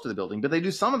even most of the building, but they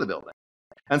do some of the building.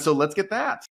 And so let's get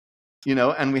that,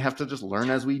 and we have to just learn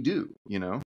as we do,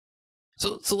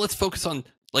 So let's focus on,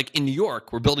 like, in New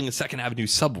York, we're building a Second Avenue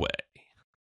subway.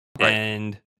 Right.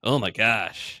 And oh my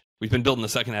gosh, we've been building the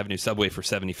Second Avenue subway for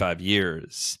 75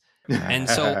 years. And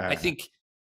so I think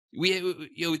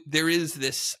there is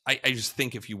this, I just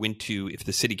think if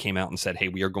the city came out and said, hey,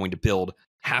 we are going to build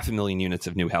 500,000 units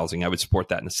of new housing, I would support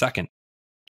that in a second.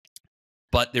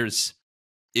 But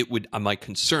my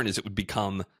concern is it would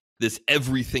become this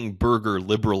everything burger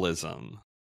liberalism,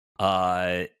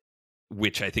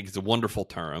 which I think is a wonderful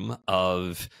term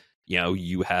of,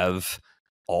 you have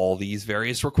all these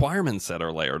various requirements that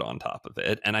are layered on top of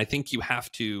it. And I think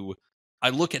I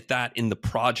look at that in the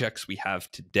projects we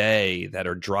have today that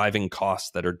are driving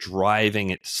costs, that are driving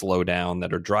it to slow down,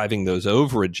 that are driving those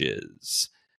overages.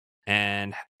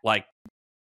 And like,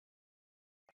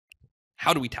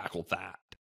 how do we tackle that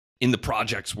in the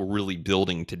projects we're really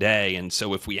building today? And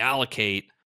so if we allocate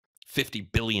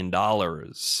 $50 billion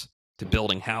to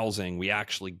building housing, we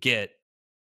actually get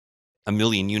 1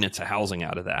 million units of housing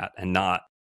out of that and not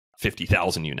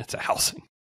 50,000 units of housing.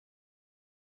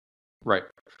 Right.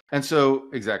 And so,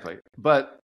 exactly.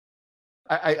 But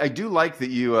I do like that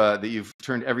you've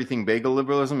turned everything bagel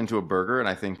liberalism into a burger, and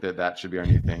I think that should be our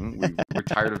new thing. We're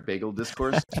tired of bagel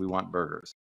discourse. We want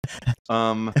burgers.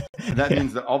 That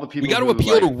means that all the people we got to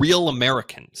appeal to real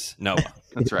Americans. No,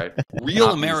 that's right.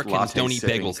 Real Americans don't eat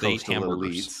bagels; they eat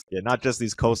hamburgers. Elites. Yeah, not just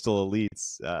these coastal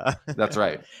elites. That's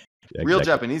right. Yeah, real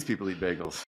Japanese people eat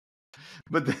bagels,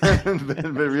 but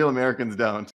real Americans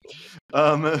don't.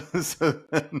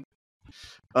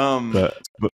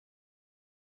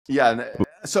 Yeah.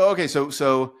 So okay.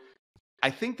 So I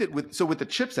think that with the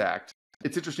CHIPS Act,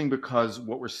 it's interesting because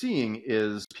what we're seeing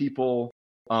is people.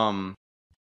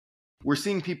 We're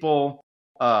seeing people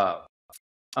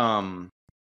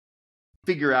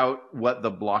figure out what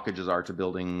the blockages are to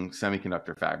building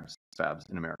semiconductor fabs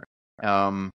in America.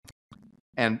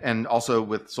 And also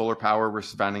with solar power, we're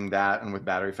finding that, and with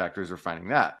battery factories, we're finding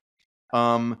that.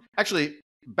 Actually,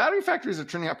 battery factories are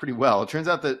turning out pretty well. It turns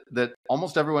out that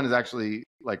almost everyone is actually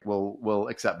like will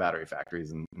accept battery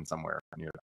factories in somewhere near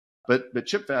them. But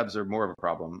chip fabs are more of a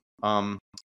problem.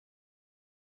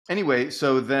 Anyway,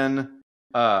 so then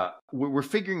we're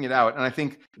figuring it out, and I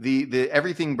think the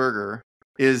everything burger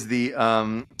is the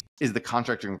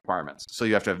contracting requirements. So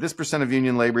you have to have this % of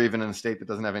union labor, even in a state that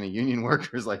doesn't have any union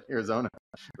workers like Arizona,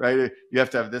 right? You have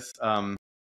to have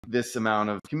this amount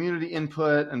of community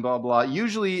input and blah blah.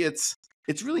 Usually it's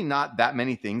really not that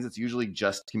many things. It's usually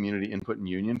just community input and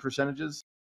union percentages.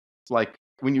 It's like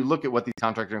when you look at what these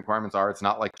contracting requirements are, it's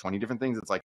not like 20 different things. It's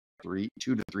like 2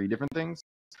 to 3 different things.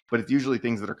 But it's usually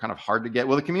things that are kind of hard to get.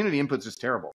 Well, the community input's just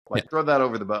terrible. Like throw that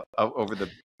under the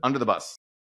bus,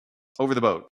 over the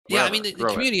boat. Yeah, I mean the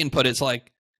community input is like,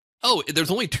 oh,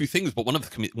 there's only 2 things, but one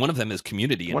of them is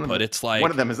community input. It's like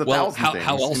one of them is 1,000 things.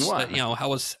 How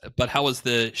else? How was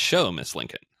the show, Miss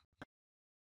Lincoln?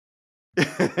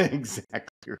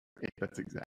 Exactly. That's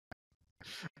exactly.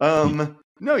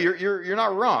 No, you're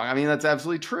not wrong. I mean, that's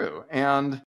absolutely true.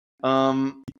 And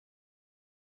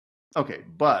okay,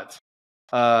 but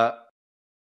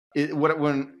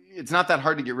when it's not that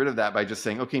hard to get rid of that by just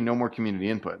saying, okay, no more community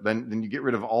input. Then you get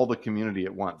rid of all the community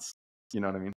at once. You know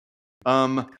what I mean?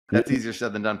 That's easier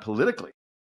said than done politically,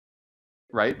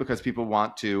 right? Because people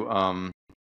want to,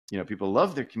 people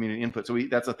love their community input. So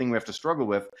that's a thing we have to struggle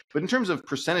with. But in terms of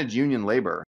percentage union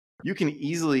labor, you can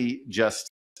easily just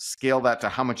scale that to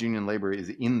how much union labor is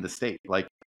in the state. Like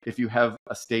if you have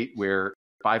a state where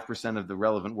 5% of the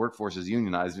relevant workforce is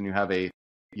unionized and you have a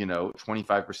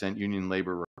 25% union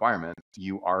labor requirement,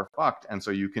 you are fucked. And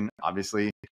so you can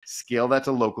obviously scale that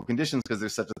to local conditions because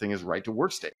there's such a thing as right to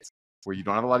work states where you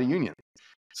don't have a lot of unions.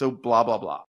 So blah, blah,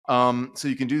 blah. So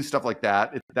you can do stuff like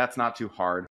that. That's not too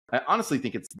hard. I honestly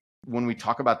think it's when we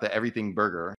talk about the everything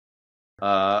burger,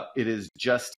 it is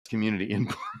just community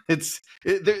input.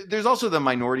 There's also the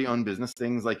minority owned business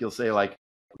things. Like you'll say like,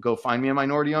 go find me a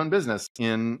minority owned business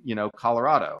in,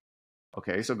 Colorado.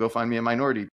 Okay. So go find me a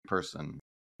minority person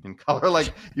in color.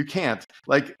 Like you can't,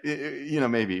 like,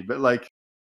 maybe, but like,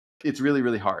 it's really,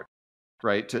 really hard,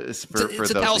 right? For those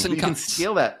things. You can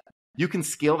scale that. You can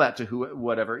scale that to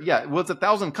whatever. Yeah. Well, it's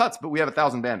 1,000 cuts, but we have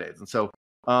 1,000 Band-Aids. And so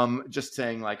just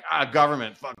saying like,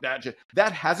 government, fuck that shit.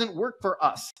 That hasn't worked for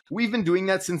us. We've been doing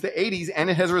that since the 80s, and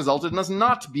it has resulted in us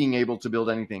not being able to build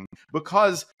anything.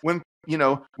 Because when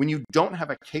you don't have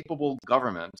a capable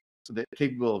government that's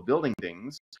capable of building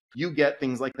things, you get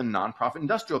things like the nonprofit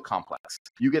industrial complex.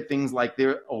 You get things like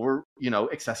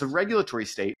excessive regulatory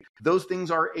state. Those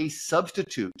things are a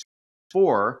substitute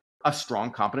for a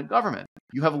strong, competent government.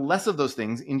 You have less of those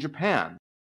things in Japan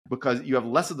because you have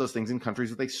less of those things in countries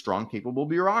with a strong, capable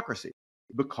bureaucracy,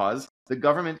 because the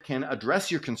government can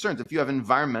address your concerns. If you have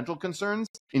environmental concerns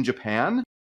in Japan,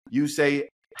 you say,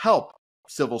 help,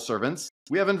 civil servants,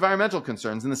 we have environmental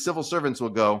concerns. And the civil servants will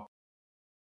go,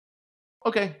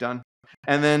 okay, done.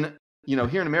 And then,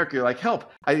 here in America, you're like,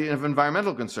 help, I have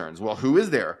environmental concerns. Well, who is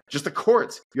there? Just the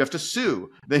courts. You have to sue.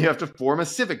 Then you have to form a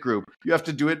civic group. You have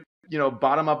to do it,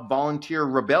 bottom-up volunteer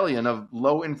rebellion of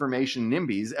low information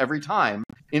NIMBYs every time,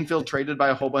 infiltrated by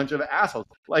a whole bunch of assholes.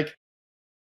 Like,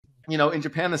 in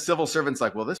Japan, the civil servant's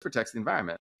like, well, this protects the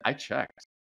environment. I checked.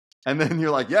 And then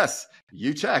you're like, yes,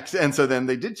 you checked. And so then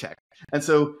they did check. And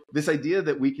so this idea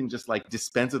that we can just like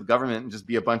dispense with government and just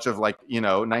be a bunch of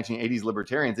 1980s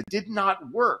libertarians, it did not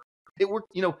work. It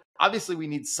worked, obviously we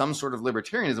need some sort of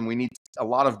libertarianism. We need a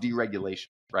lot of deregulation,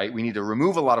 right? We need to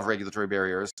remove a lot of regulatory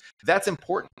barriers. That's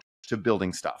important to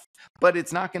building stuff, but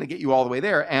it's not going to get you all the way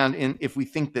there. And if we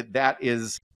think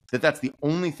that's the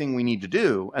only thing we need to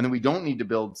do, and then we don't need to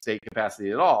build state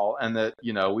capacity at all, and that,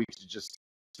 we should just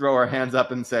throw our hands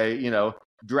up and say,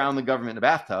 drown the government in a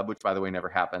bathtub, which by the way never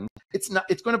happened. It's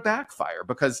going to backfire,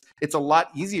 because it's a lot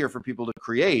easier for people to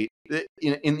create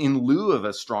in lieu of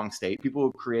a strong state. People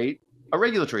will create a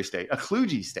regulatory state, a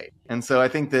kludgy state. And so I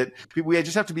think that we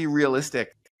just have to be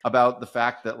realistic about the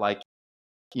fact that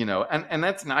and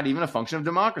that's not even a function of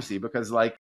democracy, because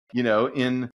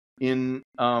in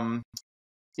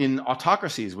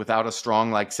autocracies without a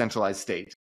strong centralized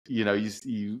state,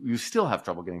 you still have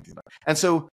trouble getting things done. And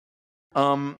so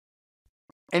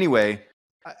anyway,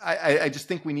 I just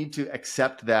think we need to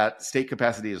accept that state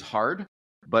capacity is hard,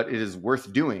 but it is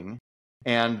worth doing.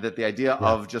 And that the idea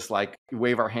of just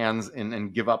wave our hands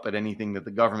and give up at anything that the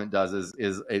government does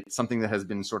is something that has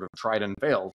been sort of tried and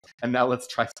failed. And now let's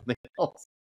try something else.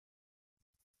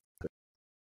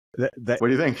 What do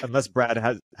you think? Unless Brad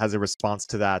has a response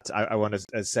to that, I want to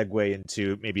segue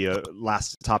into maybe a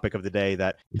last topic of the day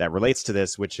that relates to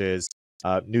this, which is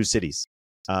new cities.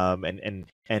 Brad,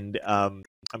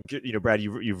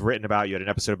 you've written about, you had an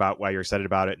episode about why you're excited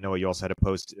about it. Noah, you also had a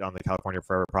post on the California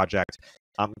Forever Project.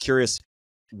 I'm curious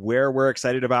where we're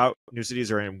excited about new cities,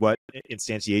 or in what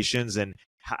instantiations, and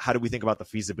how do we think about the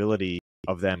feasibility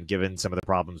of them given some of the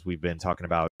problems we've been talking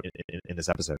about in this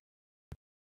episode?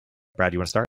 Brad, you want to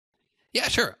start? Yeah,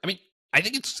 sure. I mean, I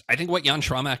think what Jan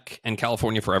Schramek and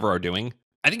California Forever are doing,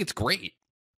 I think it's great.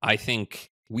 I think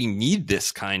we need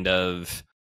this kind of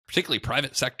particularly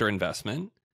private sector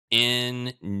investment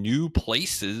in new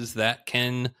places that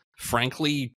can,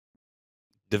 frankly,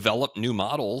 develop new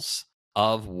models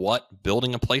of what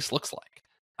building a place looks like.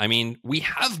 I mean, we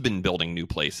have been building new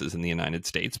places in the United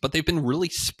States, but they've been really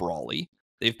sprawly.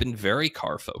 They've been very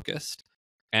car focused,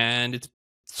 and it's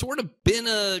sort of been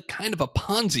a kind of a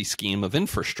Ponzi scheme of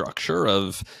infrastructure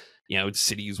of,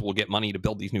 cities will get money to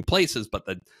build these new places, but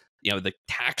the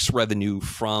tax revenue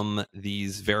from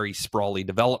these very sprawly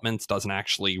developments doesn't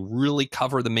actually really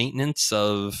cover the maintenance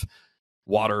of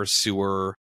water,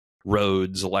 sewer,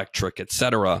 roads, electric,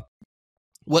 etc.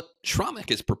 What Schramek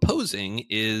is proposing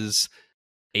is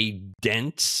a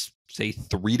dense, say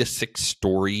 3 to 6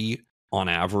 story on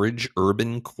average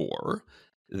urban core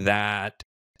that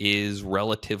is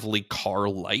relatively car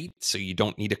light, so you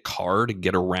don't need a car to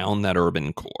get around that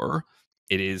urban core.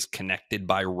 It is connected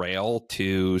by rail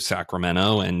to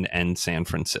Sacramento and San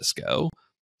Francisco,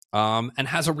 and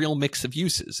has a real mix of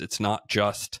uses. It's not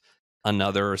just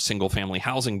another single-family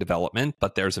housing development,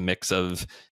 but there's a mix of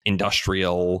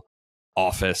industrial,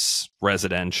 office,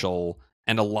 residential,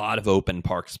 and a lot of open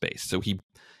park space. So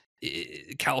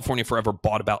California Forever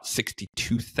bought about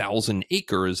 62,000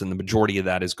 acres, and the majority of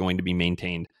that is going to be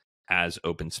maintained as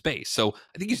open space. So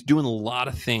I think he's doing a lot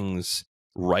of things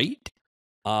right.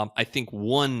 I think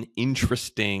one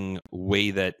interesting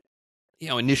way that,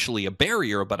 initially a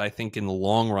barrier, but I think in the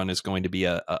long run is going to be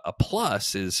a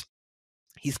plus, is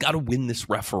he's got to win this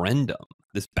referendum,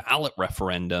 this ballot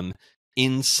referendum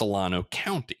in Solano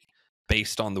County.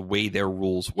 Based on the way their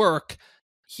rules work,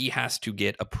 he has to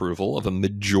get approval of a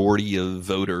majority of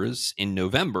voters in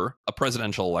November, a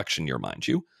presidential election year, mind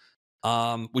you,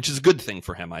 which is a good thing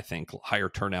for him, I think. Higher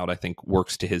turnout, I think,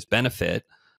 works to his benefit,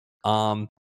 to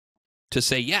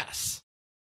say yes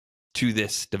to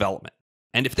this development.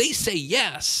 And if they say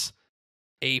yes,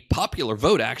 a popular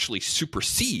vote actually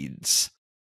supersedes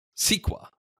CEQA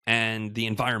and the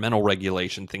environmental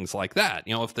regulation, things like that.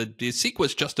 If the CEQA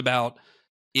is just about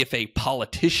if a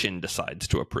politician decides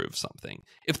to approve something.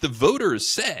 If the voters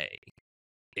say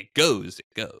it goes, it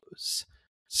goes.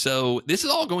 So this is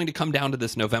all going to come down to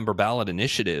this November ballot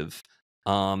initiative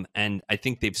And I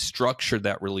think they've structured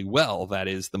that really well. That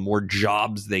is, the more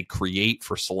jobs they create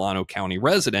for Solano County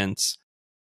residents,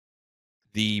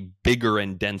 the bigger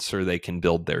and denser they can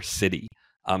build their city.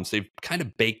 So they've kind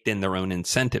of baked in their own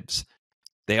incentives.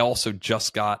 They also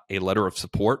just got a letter of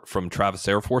support from Travis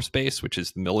Air Force Base, which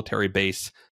is the military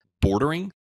base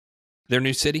bordering their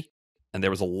new city. And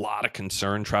there was a lot of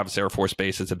concern. Travis Air Force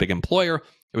Base is a big employer.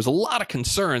 There was a lot of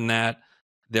concern that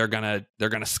they're gonna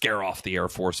scare off the Air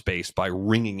Force Base by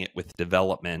ringing it with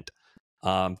development.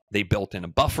 They built in a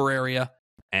buffer area,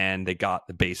 and they got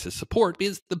the base's support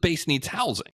because the base needs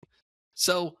housing.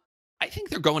 So I think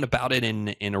they're going about it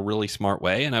in a really smart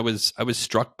way. And I was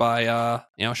struck by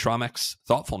Schramek's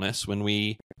thoughtfulness when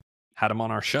we had him on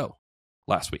our show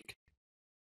last week.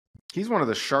 He's one of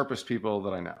the sharpest people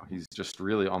that I know. He's just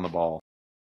really on the ball.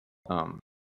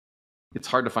 It's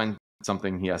hard to find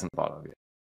something he hasn't thought of yet.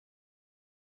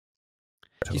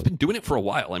 He's been doing it for a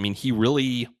while. I mean,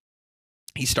 he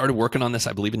started working on this,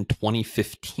 I believe, in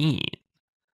 2015.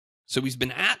 So he's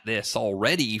been at this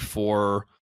already for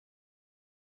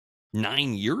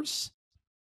 9 years,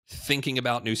 thinking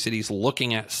about new cities,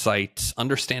 looking at sites,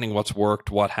 understanding what's worked,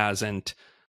 what hasn't.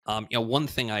 One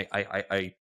thing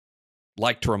I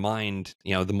like to remind,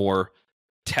 the more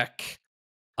tech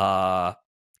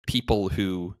people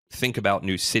who think about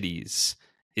new cities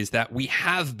is that we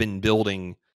have been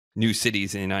building new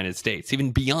cities in the United States,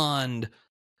 even beyond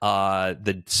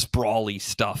the sprawly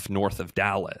stuff north of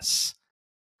Dallas.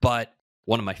 But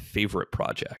one of my favorite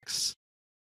projects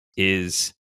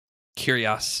is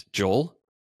Kiryas Joel,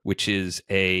 which is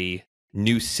a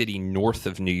new city north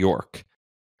of New York.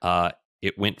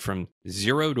 It went from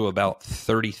 0 to about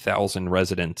 30,000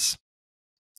 residents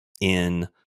in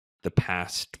the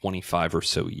past 25 or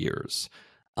so years.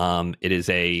 It is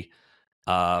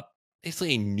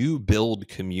basically a new build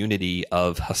community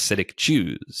of Hasidic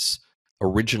Jews,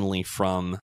 originally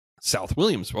from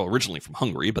originally from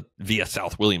Hungary, but via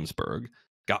South Williamsburg,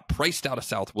 got priced out of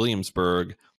South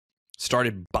Williamsburg,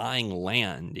 started buying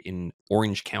land in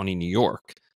Orange County, New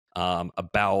York,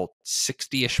 about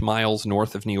 60-ish miles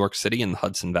north of New York City in the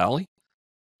Hudson Valley.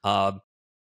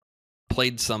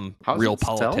 Played some real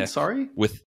politics. Sorry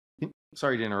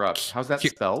to interrupt. How's that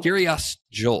spelled? Kiryas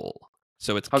Joel.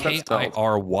 So it's Kiryas Joel.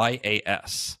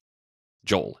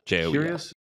 Joel.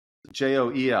 Curious,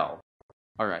 Joel.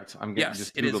 All right, I'm going to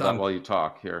just Google that while you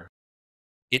talk here.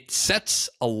 It sets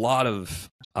a lot of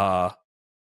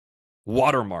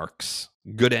watermarks,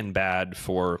 good and bad,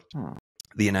 for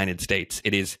the United States.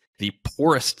 It is the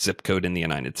poorest zip code in the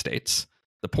United States.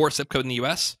 The poorest zip code in the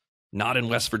U.S., not in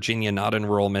West Virginia, not in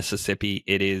rural Mississippi.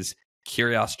 It is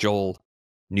Kiryas Joel,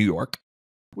 New York.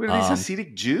 Wait, are these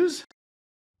Hasidic Jews?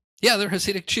 Yeah, they're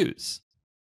Hasidic Jews.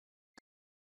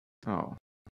 Oh,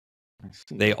 I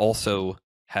see. They also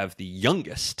have the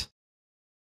youngest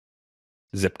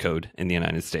zip code in the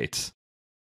United States.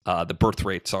 The birth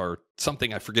rates are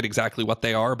something, I forget exactly what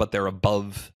they are, but they're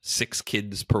above 6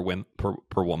 kids per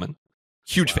woman.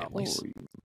 Huge families.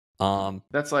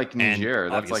 That's like Niger.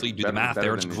 And that's obviously, like do the math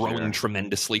there. It's growing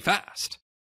tremendously fast.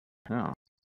 Oh.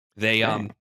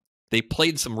 They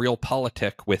played some real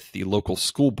politic with the local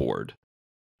school board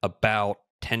about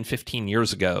 10, 15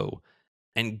 years ago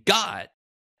and got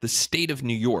the state of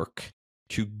New York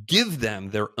to give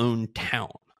them their own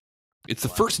town. It's the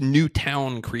first new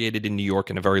town created in New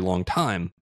York in a very long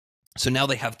time. So now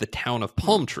they have the town of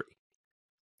Palm Tree.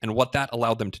 And what that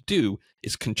allowed them to do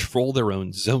is control their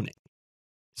own zoning.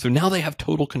 So now they have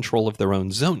total control of their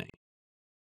own zoning.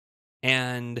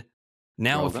 And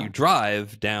now if you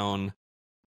drive down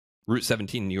Route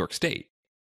 17 in New York State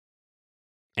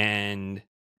and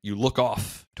you look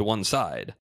off to one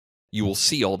side, you will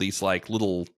see all these like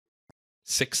little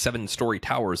 6-7 story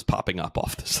towers popping up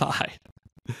off the side.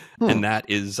 And that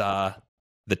is the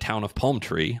town of Palm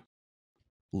Tree,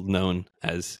 known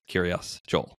as Kiryas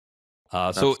Joel.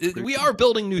 So we are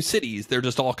building new cities. They're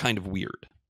just all kind of weird.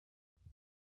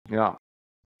 Yeah.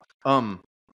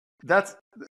 That's,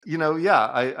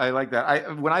 I like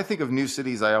that. When I think of new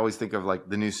cities, I always think of like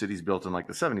the new cities built in like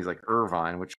the 70s, like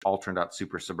Irvine, which all turned out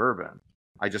super suburban.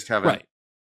 I just haven't. Right.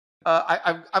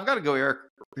 I've got to go, Erik,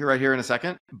 right here in a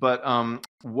second. But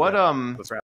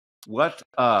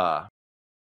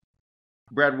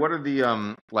Brad, what are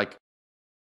the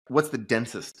what's the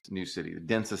densest new city, the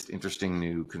densest interesting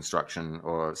new construction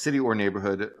or city or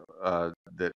neighborhood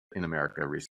that in America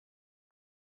recently?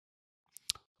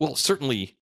 Well,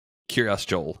 certainly Kiryas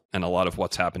Joel and a lot of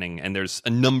what's happening. And there's a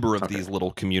number of these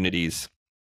little communities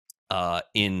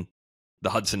in the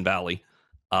Hudson Valley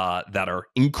that are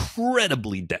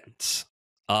incredibly dense.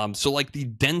 So like the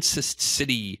densest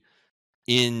city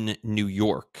in New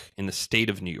York, in the state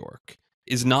of New York,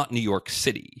 is not New York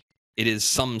City. It is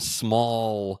some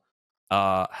small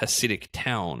Hasidic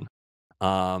town.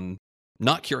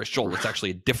 Not Kiryas Joel. It's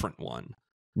actually a different one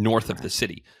north of the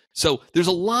city. So there's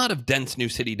a lot of dense new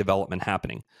city development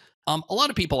happening. A lot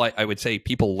of people, I would say,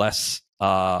 people less.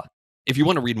 If you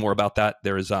want to read more about that,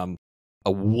 there's a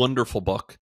wonderful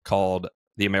book called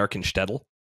The American Shtetl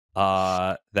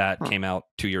that came out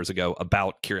 2 years ago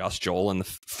about Kiryas Joel and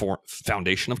the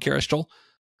foundation of Kiryas Joel,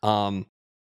 and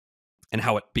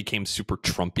how it became super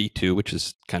Trumpy too, which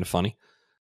is kind of funny.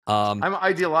 I'm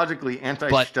ideologically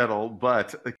anti-shtetl,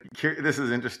 but this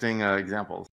is interesting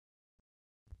examples.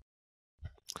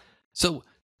 So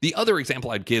the other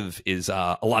example I'd give is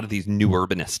a lot of these new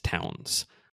urbanist towns,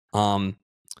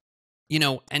 you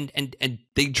know, and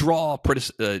they draw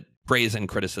praise and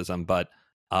criticism, but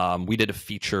we did a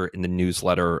feature in the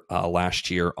newsletter last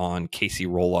year on Casey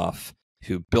Roloff,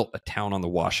 who built a town on the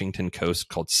Washington coast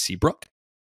called Seabrook,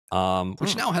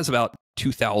 which now has about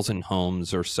 2,000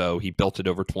 homes or so. He built it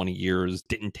over 20 years,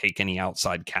 didn't take any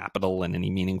outside capital in any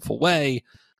meaningful way.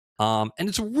 And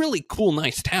it's a really cool,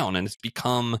 nice town. And it's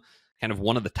become kind of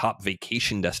one of the top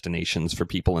vacation destinations for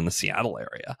people in the Seattle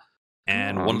area.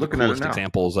 And one of the coolest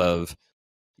examples of,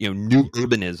 you know, new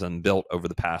urbanism built over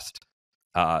the past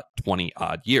 20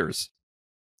 odd years.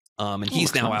 And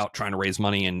he's now out trying to raise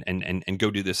money and go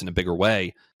do this in a bigger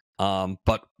way.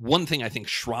 But one thing I think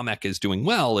Shramek is doing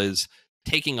well is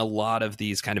taking a lot of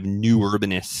these kind of new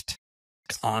urbanist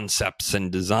concepts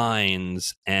and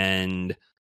designs, and,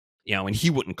 you know, and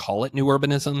he wouldn't call it new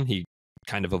urbanism. He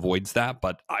kind of avoids that,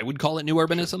 but I would call it new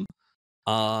urbanism.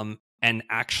 And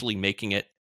actually making it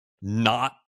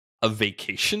not a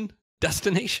vacation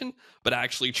destination, but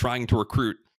actually trying to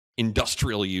recruit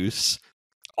industrial use,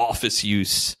 office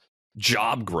use,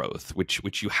 job growth,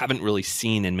 which you haven't really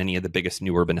seen in many of the biggest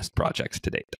new urbanist projects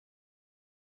to date.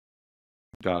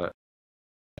 Got it.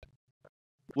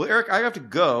 Well, Erik, I have to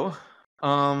go.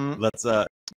 Let's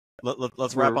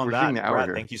wrap on that.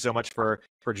 Brad, thank you so much for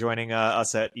joining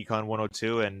us at Econ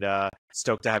 102, and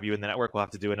stoked to have you in the network. We'll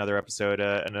have to do another episode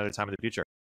another time in the future.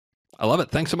 I love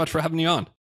it. Thanks so much for having me on.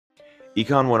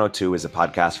 Econ 102 is a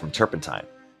podcast from Turpentine,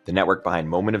 the network behind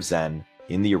Moment of Zen,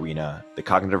 In the Arena, The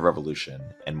Cognitive Revolution,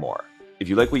 and more. If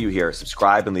you like what you hear,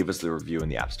 subscribe and leave us a review in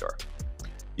the App Store.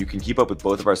 You can keep up with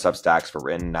both of our Substacks for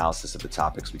written analysis of the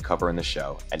topics we cover in the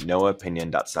show at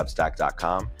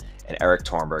noahopinion.substack.com and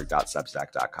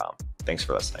erictornberg.substack.com. Thanks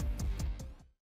for listening.